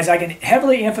emphasized, I can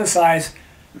heavily emphasize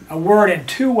a word in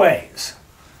 2 ways.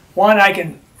 One, I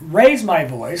can raise my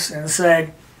voice and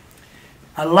say,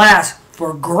 alas,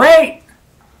 for great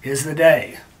is the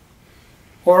day.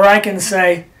 Or I can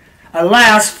say,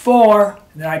 alas, for,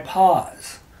 and then I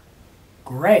pause.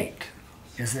 Great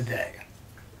is the day.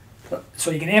 So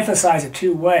you can emphasize it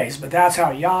 2 ways, but that's how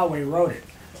Yahweh wrote it.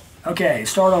 Okay,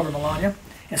 start over, Melania.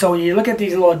 And so when you look at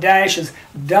these little dashes,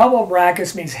 double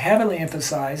brackets means heavily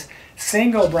emphasized.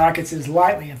 Single brackets is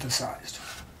lightly emphasized.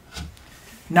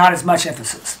 Not as much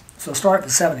emphasis. So start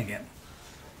with 7 again.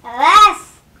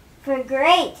 Alas, for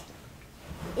great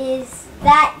is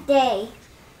that day,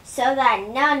 so that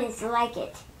none is like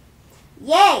it.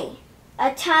 Yea,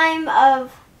 a time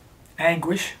of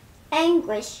Anguish.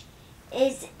 anguish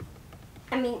it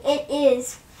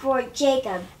is for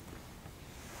Jacob.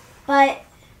 But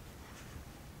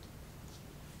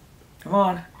Come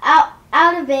on.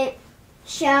 out of it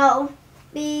shall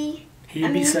be He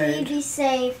be saved. He be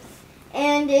saved,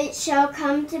 and it shall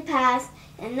come to pass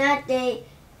in that day,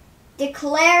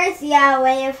 declareth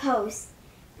Yahweh of hosts,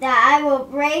 that I will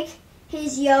break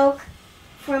his yoke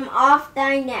from off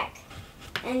thy neck,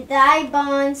 and thy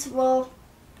bonds will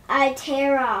I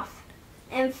tear off,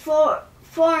 and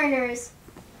foreigners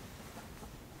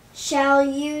shall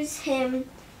use him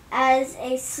as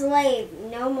a slave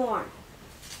no more.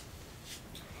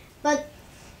 But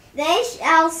they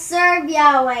shall serve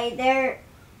Yahweh their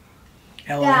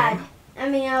Elohim.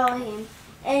 Elohim,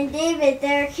 and David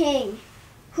their king,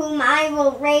 whom I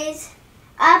will raise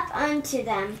up unto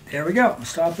them. There we go.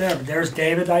 Stop there. But there's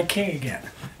David, thy king again.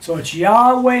 So it's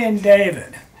Yahweh and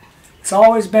David. It's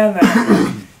always been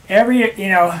that.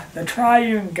 The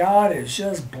triune God is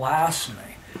just blasphemy.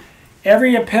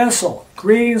 Every epistle,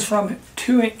 greetings from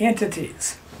two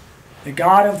entities. The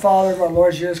God and Father of our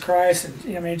Lord Jesus Christ.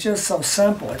 And, it's just so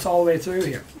simple. It's all the way through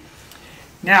here.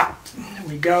 Now,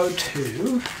 we go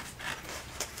to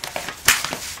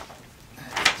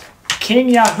King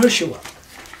Yahoshua.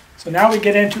 So now we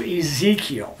get into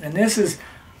Ezekiel. And this is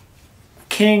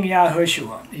King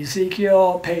Yahoshua.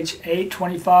 Ezekiel, page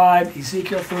 825,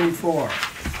 Ezekiel 34.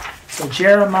 So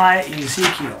Jeremiah,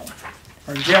 Ezekiel.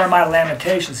 Or Jeremiah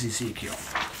Lamentations, Ezekiel.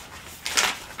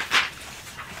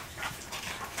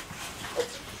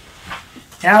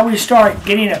 Now we start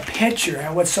getting a picture,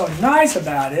 and what's so nice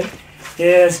about it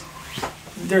is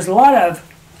there's a lot of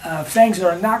things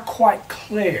that are not quite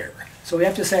clear. So we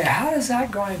have to say, how is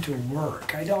that going to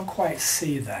work? I don't quite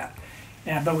see that.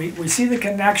 But we see the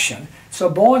connection. So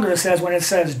Bollinger says when it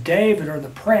says David or the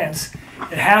prince,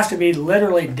 it has to be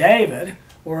literally David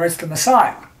or it's the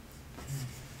Messiah.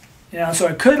 So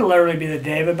it could literally be the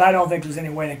David, but I don't think there's any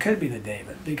way it could be the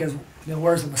David because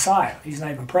where's the Messiah? He's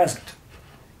not even present.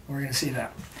 We're going to see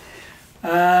that.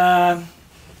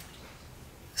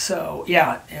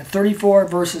 In 34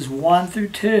 verses 1 through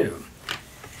 2.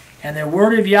 And the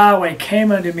word of Yahweh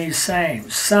came unto me, saying,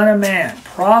 Son of man,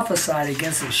 prophesy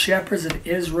against the shepherds of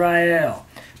Israel.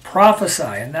 Prophesy,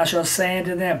 and thou shalt say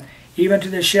unto them, even to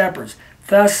the shepherds,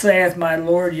 Thus saith my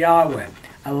Lord Yahweh,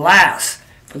 Alas,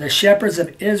 for the shepherds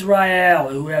of Israel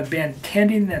who have been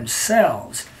tending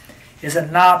themselves, is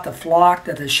it not the flock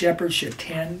that the shepherds should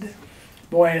tend?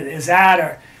 Boy, is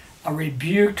that a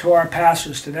rebuke to our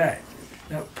pastors today.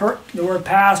 The word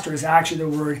pastor is actually the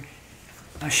word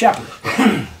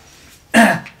shepherd.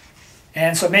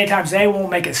 And so many times they won't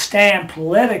make a stand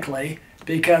politically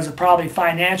because of probably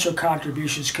financial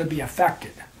contributions could be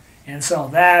affected. And so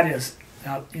that is,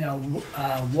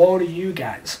 woe to you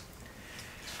guys.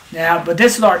 Now, but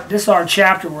this is our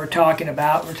chapter we're talking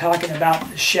about. We're talking about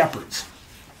the shepherds.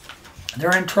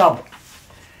 They're in trouble.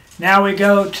 Now we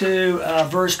go to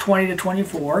verse 20 to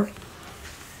 24.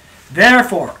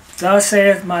 Therefore, thus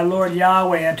saith my Lord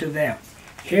Yahweh unto them,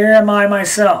 Here am I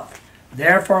myself.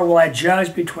 Therefore will I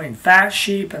judge between fat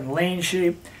sheep and lean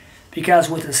sheep, because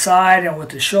with the side and with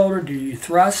the shoulder do you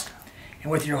thrust,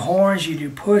 and with your horns you do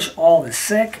push all the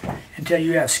sick, until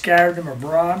you have scattered them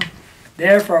abroad.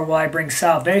 Therefore will I bring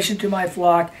salvation to my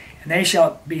flock, and they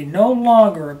shall be no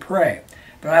longer a prey.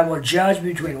 But I will judge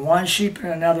between one sheep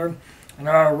and another, and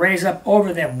I will raise up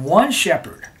over them one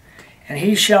shepherd, and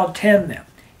he shall tend them,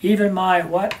 even my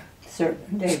what?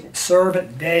 Servant David.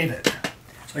 Servant David.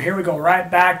 So here we go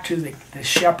right back to the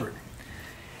shepherd.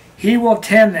 He will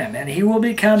tend them, and he will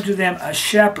become to them a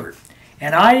shepherd.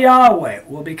 And I, Yahweh,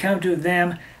 will become to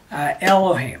them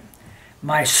Elohim.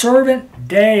 My servant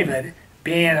David,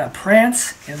 being a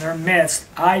prince in their midst,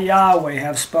 I, Yahweh,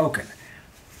 have spoken.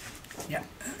 Yeah,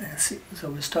 let's see.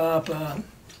 So we stop, to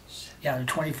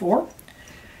 24.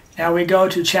 Now we go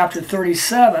to chapter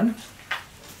 37,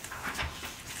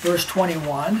 verse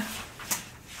 21.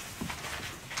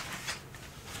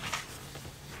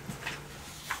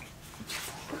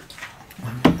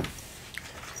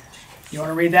 You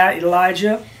want to read that,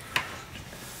 Elijah?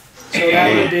 So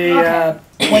that would be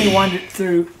 21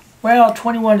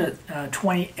 to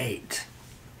 28.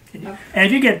 And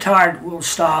if you get tired, we'll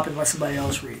stop and let somebody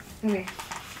else read. Okay.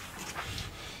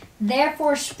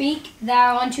 Therefore speak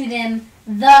thou unto them,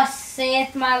 Thus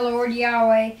saith my Lord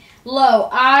Yahweh, Lo,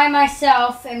 I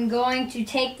myself am going to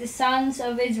take the sons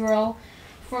of Israel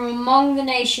from among the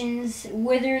nations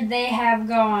whither they have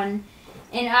gone,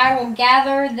 and I will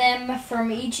gather them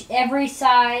from every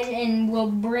side, and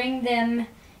will bring them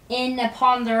in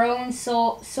upon their own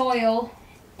soil,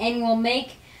 and will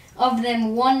make of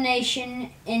them one nation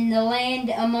in the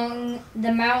land among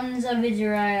the mountains of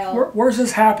Israel. Where's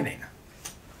this happening?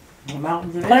 The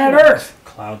mountains of Planet Israel. Earth.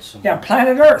 Cloud somewhere. Yeah,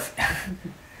 planet Earth.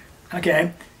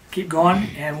 Okay, keep going.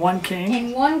 And one king.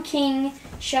 And one king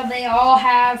shall they all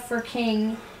have for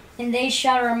king, and they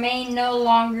shall remain no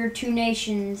longer two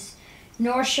nations,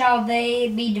 nor shall they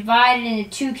be divided into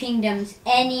two kingdoms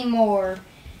any more.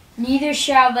 Neither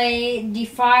shall they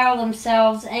defile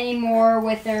themselves any more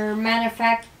with their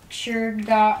manufactured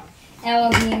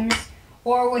Elohims,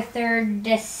 or with their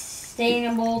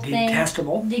detestable things,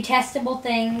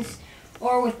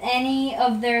 or with any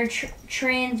of their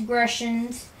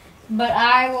transgressions. But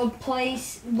I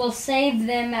will save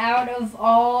them out of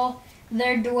all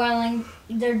their dwelling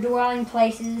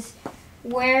places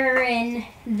wherein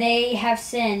they have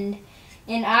sinned,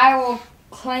 and I will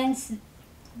cleanse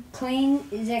Cleanse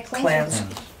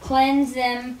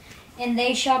them, and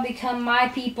they shall become my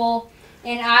people,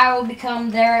 and I will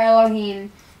become their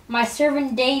Elohim. My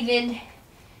servant David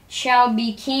shall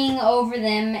be king over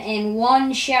them, and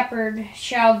one shepherd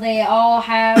shall they all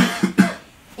have.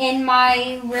 In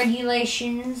my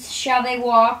regulations shall they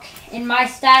walk, in my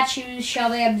statutes shall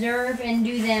they observe and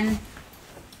do them.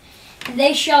 And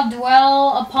they shall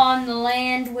dwell upon the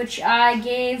land which I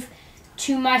gave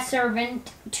to my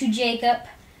servant, to Jacob,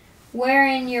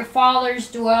 wherein your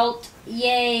fathers dwelt.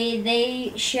 Yea,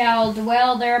 they shall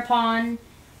dwell thereupon,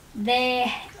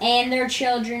 they and their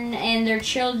children and their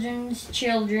children's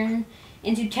children,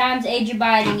 into times age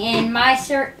abiding. And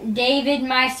David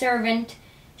my servant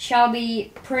shall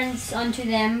be prince unto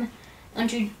them,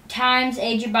 unto times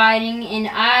age abiding, and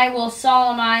I will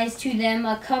solemnize to them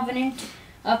a covenant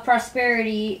of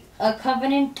prosperity, a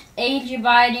covenant age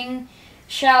abiding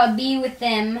shall it be with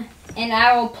them, and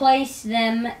I will place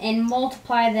them and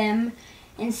multiply them,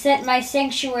 and set my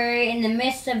sanctuary in the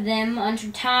midst of them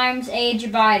unto times age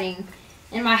abiding.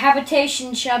 And my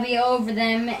habitation shall be over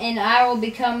them, and I will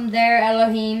become their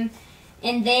Elohim,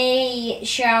 and they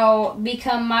shall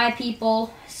become my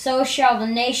people. So shall the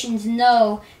nations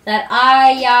know that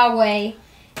I, Yahweh,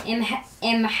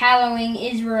 am hallowing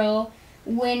Israel,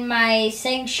 when my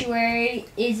sanctuary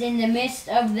is in the midst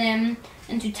of them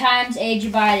unto times age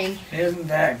abiding. Isn't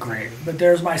that great? But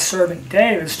there's my servant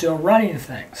David still running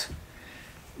things.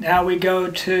 Now we go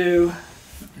to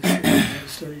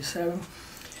 37.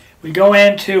 We go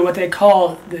into what they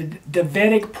call the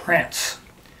Davidic prince.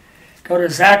 Go to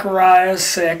Zechariah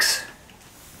 6.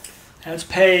 That's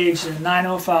page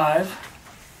 905.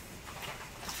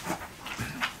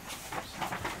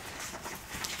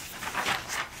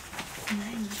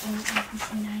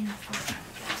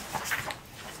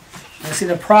 I see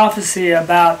the prophecy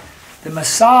about the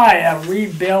Messiah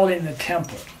rebuilding the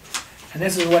temple. And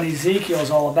this is what Ezekiel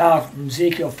is all about. From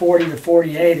Ezekiel 40 to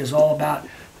 48 is all about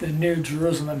the new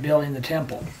Jerusalem building the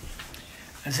temple.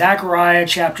 Zechariah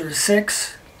chapter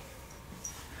 6.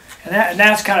 And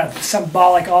that's kind of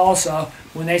symbolic also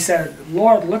when they said,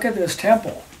 Lord, look at this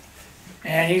temple.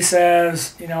 And he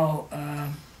says, you know,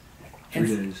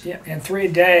 in 3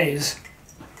 days,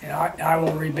 you know, I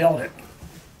will rebuild it.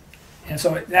 And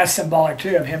so that's symbolic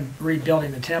too of him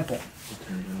rebuilding the temple.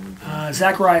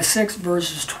 Zechariah 6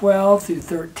 verses 12 through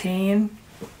 13.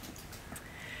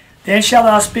 Then shalt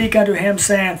thou speak unto him,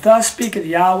 saying, Thus speaketh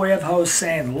Yahweh of hosts,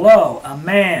 saying, Lo, a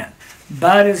man,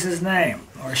 Bud is his name,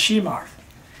 or Shemar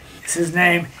is his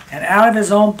name, and out of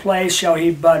his own place shall he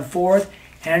bud forth,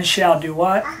 and shall do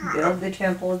what? Build the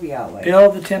temple of Yahweh.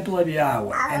 Build the temple of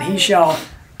Yahweh. And he shall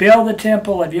build the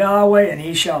temple of Yahweh, and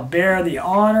he shall bear the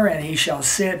honor, and he shall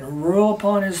sit and rule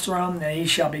upon his throne, and he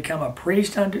shall become a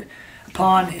priest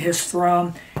upon his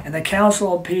throne, and the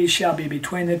council of peace shall be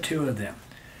between the two of them.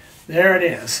 There it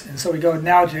is. And so we go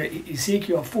now to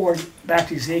Ezekiel 40, back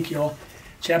to Ezekiel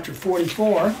chapter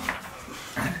 44.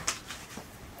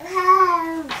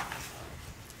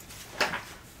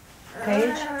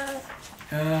 Page?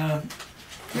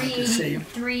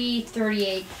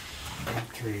 338.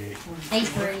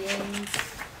 838.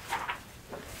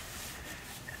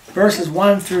 Verses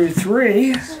 1 through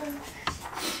 3.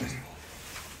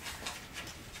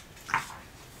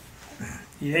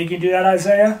 You think you can do that,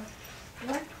 Isaiah?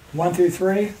 What? 1 through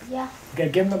 3? Yeah. Okay,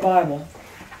 give him the Bible.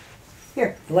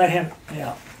 Here. Let him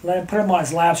put him on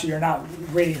his lap so you're not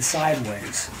reading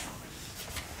sideways.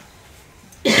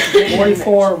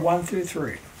 44, 1 through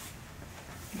 3.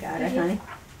 Got it, honey?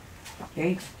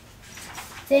 Okay.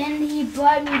 Then he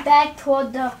brought me back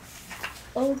toward the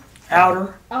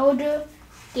outer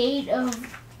gate of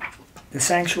the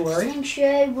sanctuary,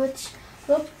 which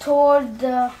looked toward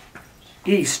the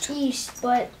east,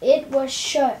 but it was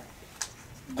shut.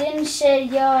 Then said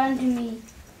Yah unto me,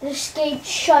 This gate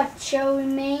shut shall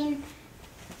remain,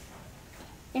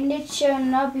 and it shall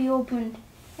not be opened,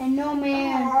 and no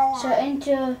man shall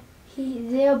enter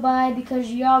thereby, because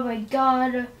Yahweh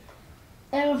God,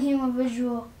 Elohim of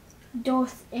Israel,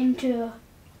 doth enter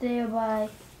thereby.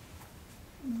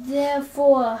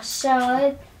 Therefore shall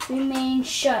it remain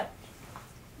shut.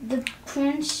 The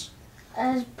prince,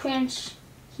 as prince,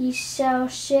 he shall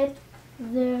sit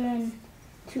therein,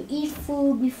 to eat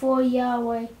food before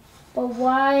Yahweh. But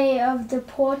why of the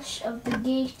porch of the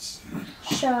gates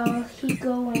shall he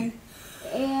go in?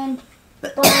 And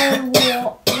by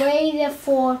the way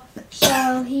therefore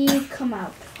shall he come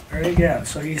out. There you go.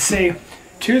 So you see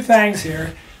two things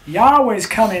here. Yahweh's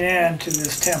coming into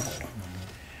this temple.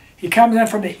 He comes in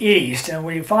from the east, and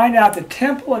we find out the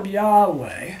temple of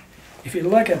Yahweh, if you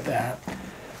look at that,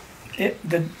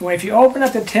 if you open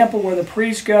up the temple where the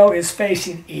priests go, is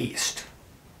facing east.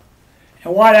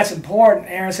 And why that's important,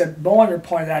 Aaron said, Bollinger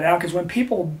pointed that out, because when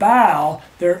people bow,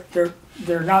 they're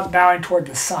not bowing toward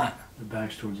the sun. Their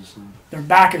back's towards the sun. Their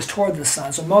back is toward the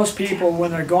sun. So most people, when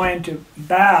they're going to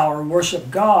bow or worship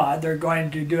God, they're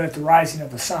going to do it at the rising of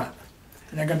the sun.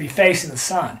 And they're going to be facing the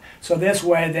sun. So this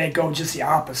way they go just the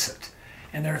opposite.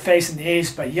 And they're facing the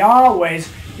east. But Yahweh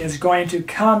is going to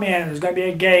come in. There's going to be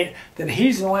a gate that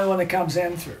he's the only one that comes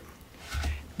in through.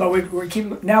 But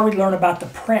now we learn about the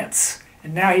prince.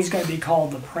 And now he's going to be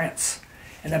called the prince.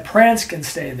 And the prince can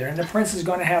stay there. And the prince is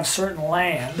going to have certain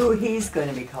land. Who he's going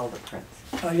to be called the prince?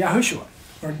 Yahoshua,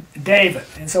 or David.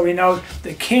 And so we know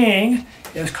the king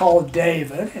is called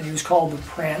David, and he was called the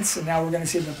prince. And now we're going to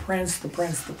see the prince, the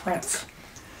prince, the prince,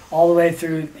 all the way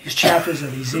through these chapters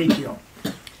of Ezekiel.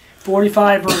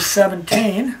 45 verse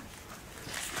 17.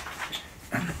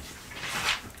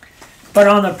 But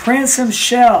on the prince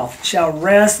himself shall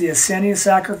rest the ascending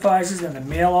sacrifices and the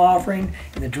meal offering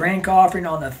and the drink offering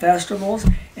on the festivals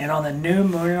and on the new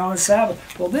moon and on the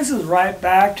Sabbath. Well, this is right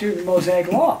back to the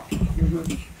Mosaic Law.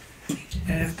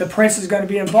 And the prince is going to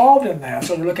be involved in that.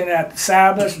 So we're looking at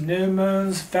Sabbaths, new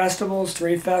moons, festivals,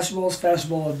 3 festivals,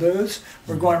 festival of booths.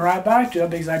 We're going right back to it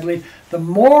because I believe the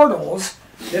mortals,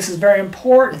 this is very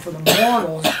important for the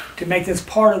mortals to make this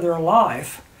part of their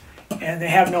life, and they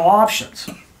have no options.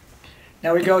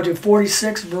 Now we go to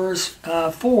 46 verse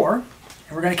 4, and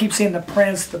we're going to keep seeing the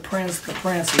prince, the prince, the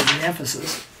prince is the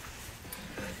emphasis.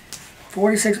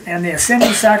 46, and the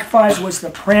ascending sacrifice which the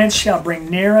prince shall bring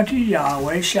near unto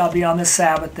Yahweh shall be on the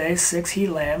Sabbath day, 6 he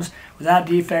lambs, without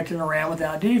defect, and a ram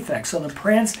without defect. So the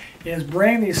prince is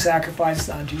bringing these sacrifices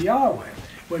unto Yahweh,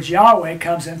 which Yahweh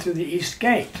comes in through the east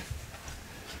gate.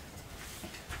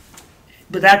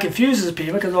 But that confuses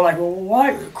people because they're like, well,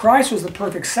 why? Christ was the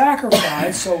perfect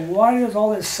sacrifice, so why is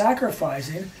all this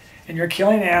sacrificing? And you're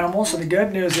killing animals, so the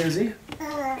good news is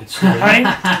It's hunting.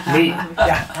 meat.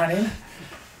 Yeah, hunting.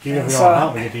 Even if we So- don't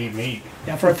hunt, we get to eat meat.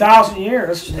 Yeah, for 1,000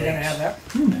 years, they're going to have that.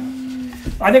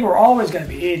 I think we're always going to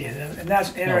be eating it, and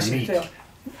that's interesting meat. too.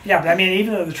 Yeah, but I mean,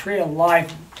 even though the tree of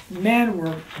life, men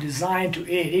were designed to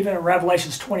eat. Even in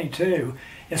Revelations 22,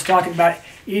 it's talking about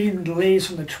eating the leaves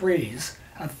from the trees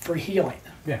for healing.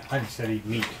 Yeah, I just said eat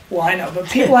meat. Well, I know, but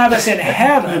people have us in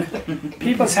heaven.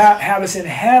 People have us in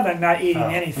heaven not eating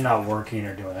anything. Not working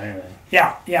or doing anything.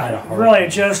 Yeah, really,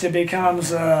 just it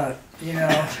becomes, and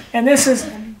this is,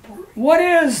 what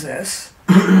is this?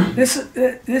 This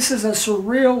is a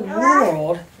surreal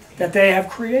world that they have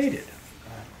created.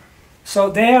 So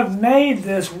they have made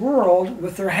this world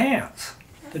with their hands.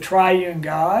 The triune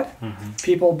God,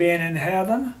 people being in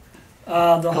heaven,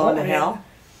 Going to hell?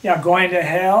 Yeah, going to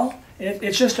hell.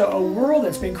 It's just a world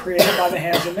that's been created by the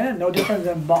hands of men. No different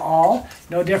than Baal.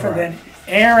 No different than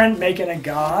Aaron making a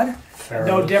god.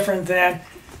 No different than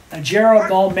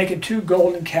Jeroboam making 2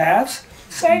 golden calves.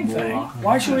 Same thing.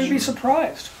 Why should we be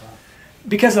surprised?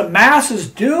 Because the masses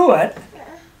do it,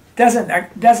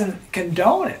 doesn't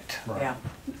condone it. Yeah.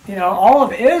 You know, all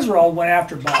of Israel went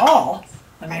after Baal.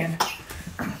 I mean,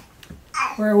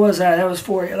 where was that? That was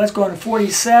 40. Let's go to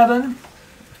 47.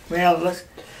 Well,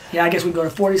 I guess we go to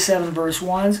 47 verse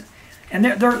 1. And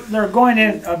they're going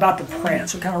in about the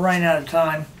prince. We're kind of running out of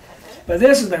time. But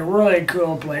this is a really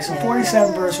cool place. In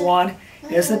 47 verse 1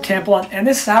 is the temple. And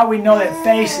this is how we know it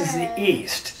faces the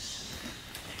east.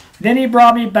 Then he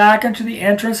brought me back unto the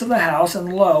entrance of the house,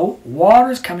 and lo,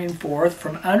 waters coming forth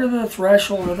from under the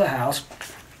threshold of the house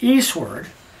eastward,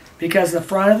 because the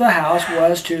front of the house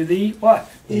was to the what?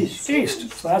 East.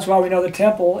 So that's why we know the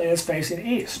temple is facing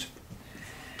east.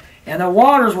 And the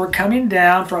waters were coming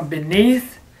down from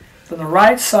beneath, from the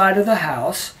right side of the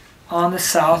house, on the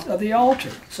south of the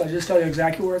altar. So I just tell you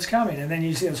exactly where it's coming. And then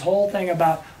you see this whole thing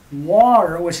about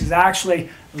water, which is actually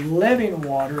living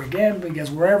water, again,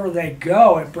 because wherever they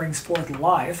go, it brings forth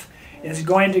life. It's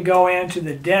going to go into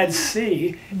the Dead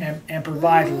Sea and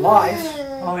provide life.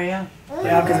 Oh, yeah.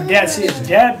 Yeah, because the Dead Sea is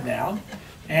dead now.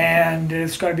 And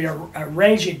it's going to be a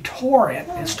raging torrent.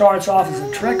 It starts off as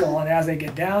a trickle, and as they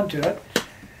get down to it.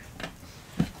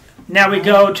 Now we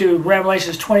go to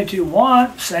Revelations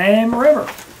 22:1, same river.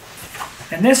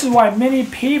 And this is why many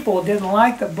people didn't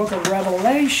like the book of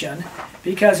Revelation,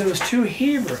 because it was too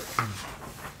Hebrew.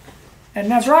 And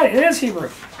that's right, it is Hebrew.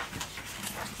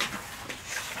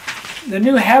 The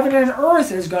new heaven and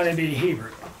earth is going to be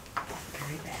Hebrew.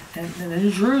 And in the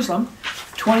New Jerusalem,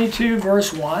 22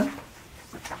 verse 1.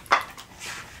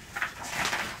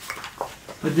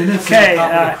 But didn't it Okay, say the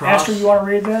top of the cross? Esther, you want to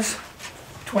read this?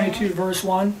 22 verse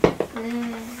 1.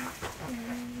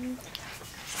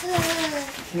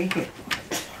 Read it.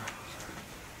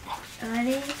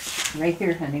 Ready? Right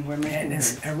here, honey. We're making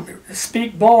And it.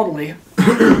 speak boldly.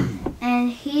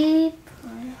 And he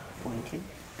Pointed.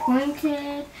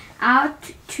 pointed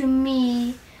out to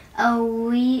me a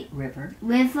River.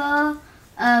 river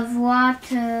of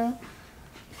water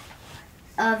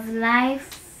of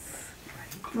life,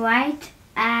 bright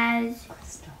as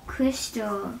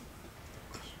crystal,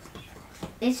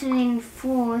 issuing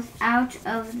forth out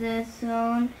of the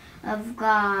throne of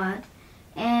God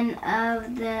and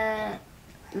of the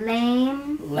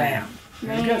Lamb.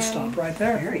 Very good. Stop right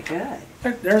there. Very good.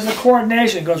 There's the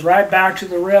coordination. Goes right back to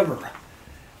the river.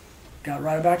 Got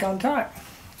right back on time.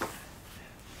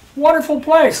 Wonderful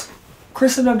place.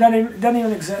 Christendom doesn't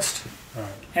even exist. Right.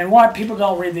 And why people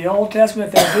don't read the Old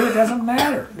Testament, if they do, it doesn't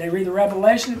matter. They read the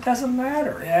Revelation, it doesn't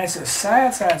matter. And it's a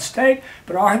sad, sad state,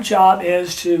 but our job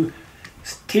is to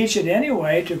teach it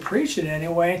anyway, to preach it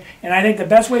anyway. And I think the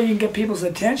best way you can get people's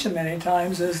attention many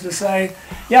times is to say,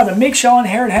 yeah, the meek shall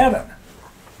inherit heaven.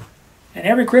 And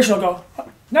every Christian will go,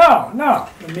 no,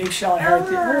 the meek shall inherit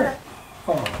the earth.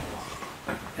 Oh.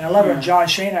 And I love what John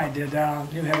Shane and I did down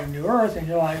on New Heaven, New Earth, and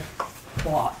you're like,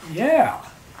 well, yeah.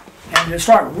 And to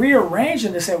start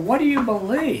rearranging to say, what do you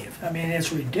believe? I mean,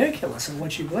 it's ridiculous in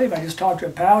what you believe. I just talked to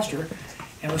a pastor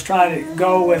and was trying to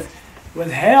go with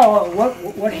hell.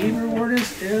 What Hebrew word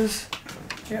is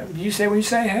you say when you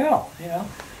say hell, you know?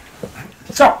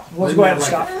 So, let's go ahead and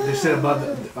stop. They said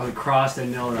above on the cross, they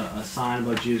nailed a sign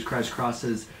above Jesus Christ's cross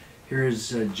says, here is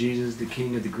Jesus, the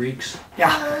King of the Greeks. Yeah,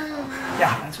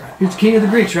 that's right. He's the King of the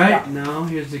Greeks, right? Yeah. No,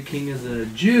 here's the King of the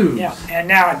Jews. Yeah, and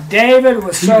now David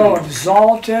was so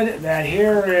exalted that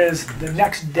here is the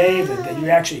next David that you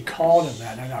actually called him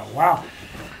that. And I go, wow,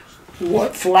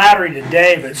 what flattery to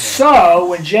David. So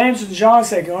when James and John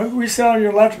say, can we sit on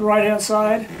your left and right hand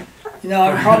side? You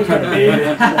know, it's probably going to be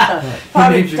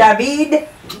David.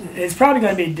 It's probably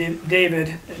going to be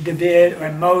David,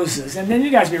 and Moses, and then you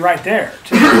guys be right there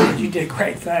too. You did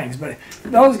great things, but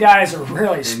those guys are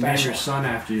really And special. name your son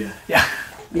after you. Yeah.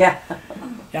 Yeah.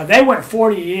 Yeah, they went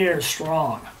 40 years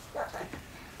strong.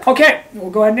 Okay,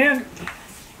 we'll go ahead and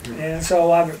end. And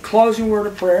so I have a closing word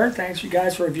of prayer. Thanks you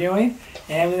guys for viewing.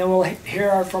 And then we'll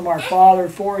hear from our Father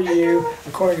for you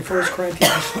according to 1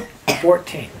 Corinthians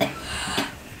 14.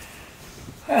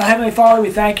 Heavenly Father,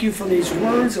 we thank you for these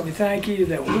words, and we thank you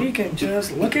that we can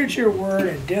just look at your word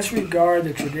and disregard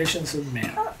the traditions of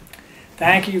men.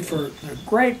 Thank you for the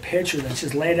great picture that's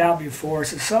just laid out before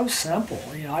us. It's so simple.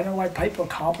 You know, I don't like people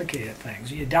complicated things.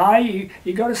 You die,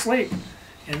 you go to sleep.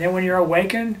 And then when you're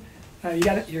awakened,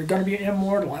 you're going to be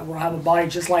immortal. We'll have a body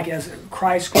just like as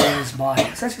Christ created his body.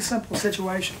 It's such a simple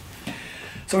situation.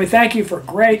 So we thank you for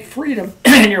great freedom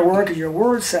in your work, and your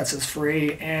word sets us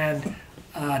free, and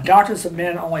doctrines of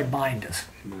men only bind us.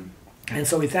 Amen. And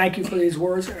so we thank you for these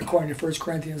words according to 1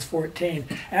 Corinthians 14.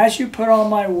 As you put on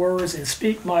my words and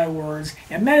speak my words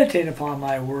and meditate upon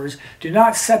my words, do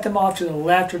not set them off to the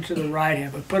left or to the right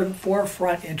hand, but put them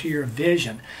forefront into your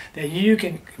vision, that you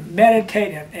can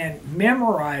meditate and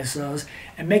memorize those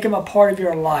and make them a part of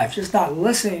your life. Just not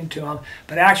listening to them,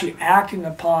 but actually acting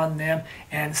upon them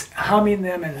and humming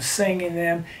them and singing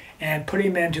them and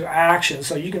putting them into action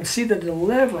so you can see the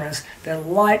deliverance that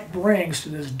light brings to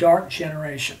this dark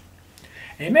generation.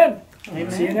 Amen.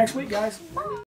 Amen. See you next week, guys.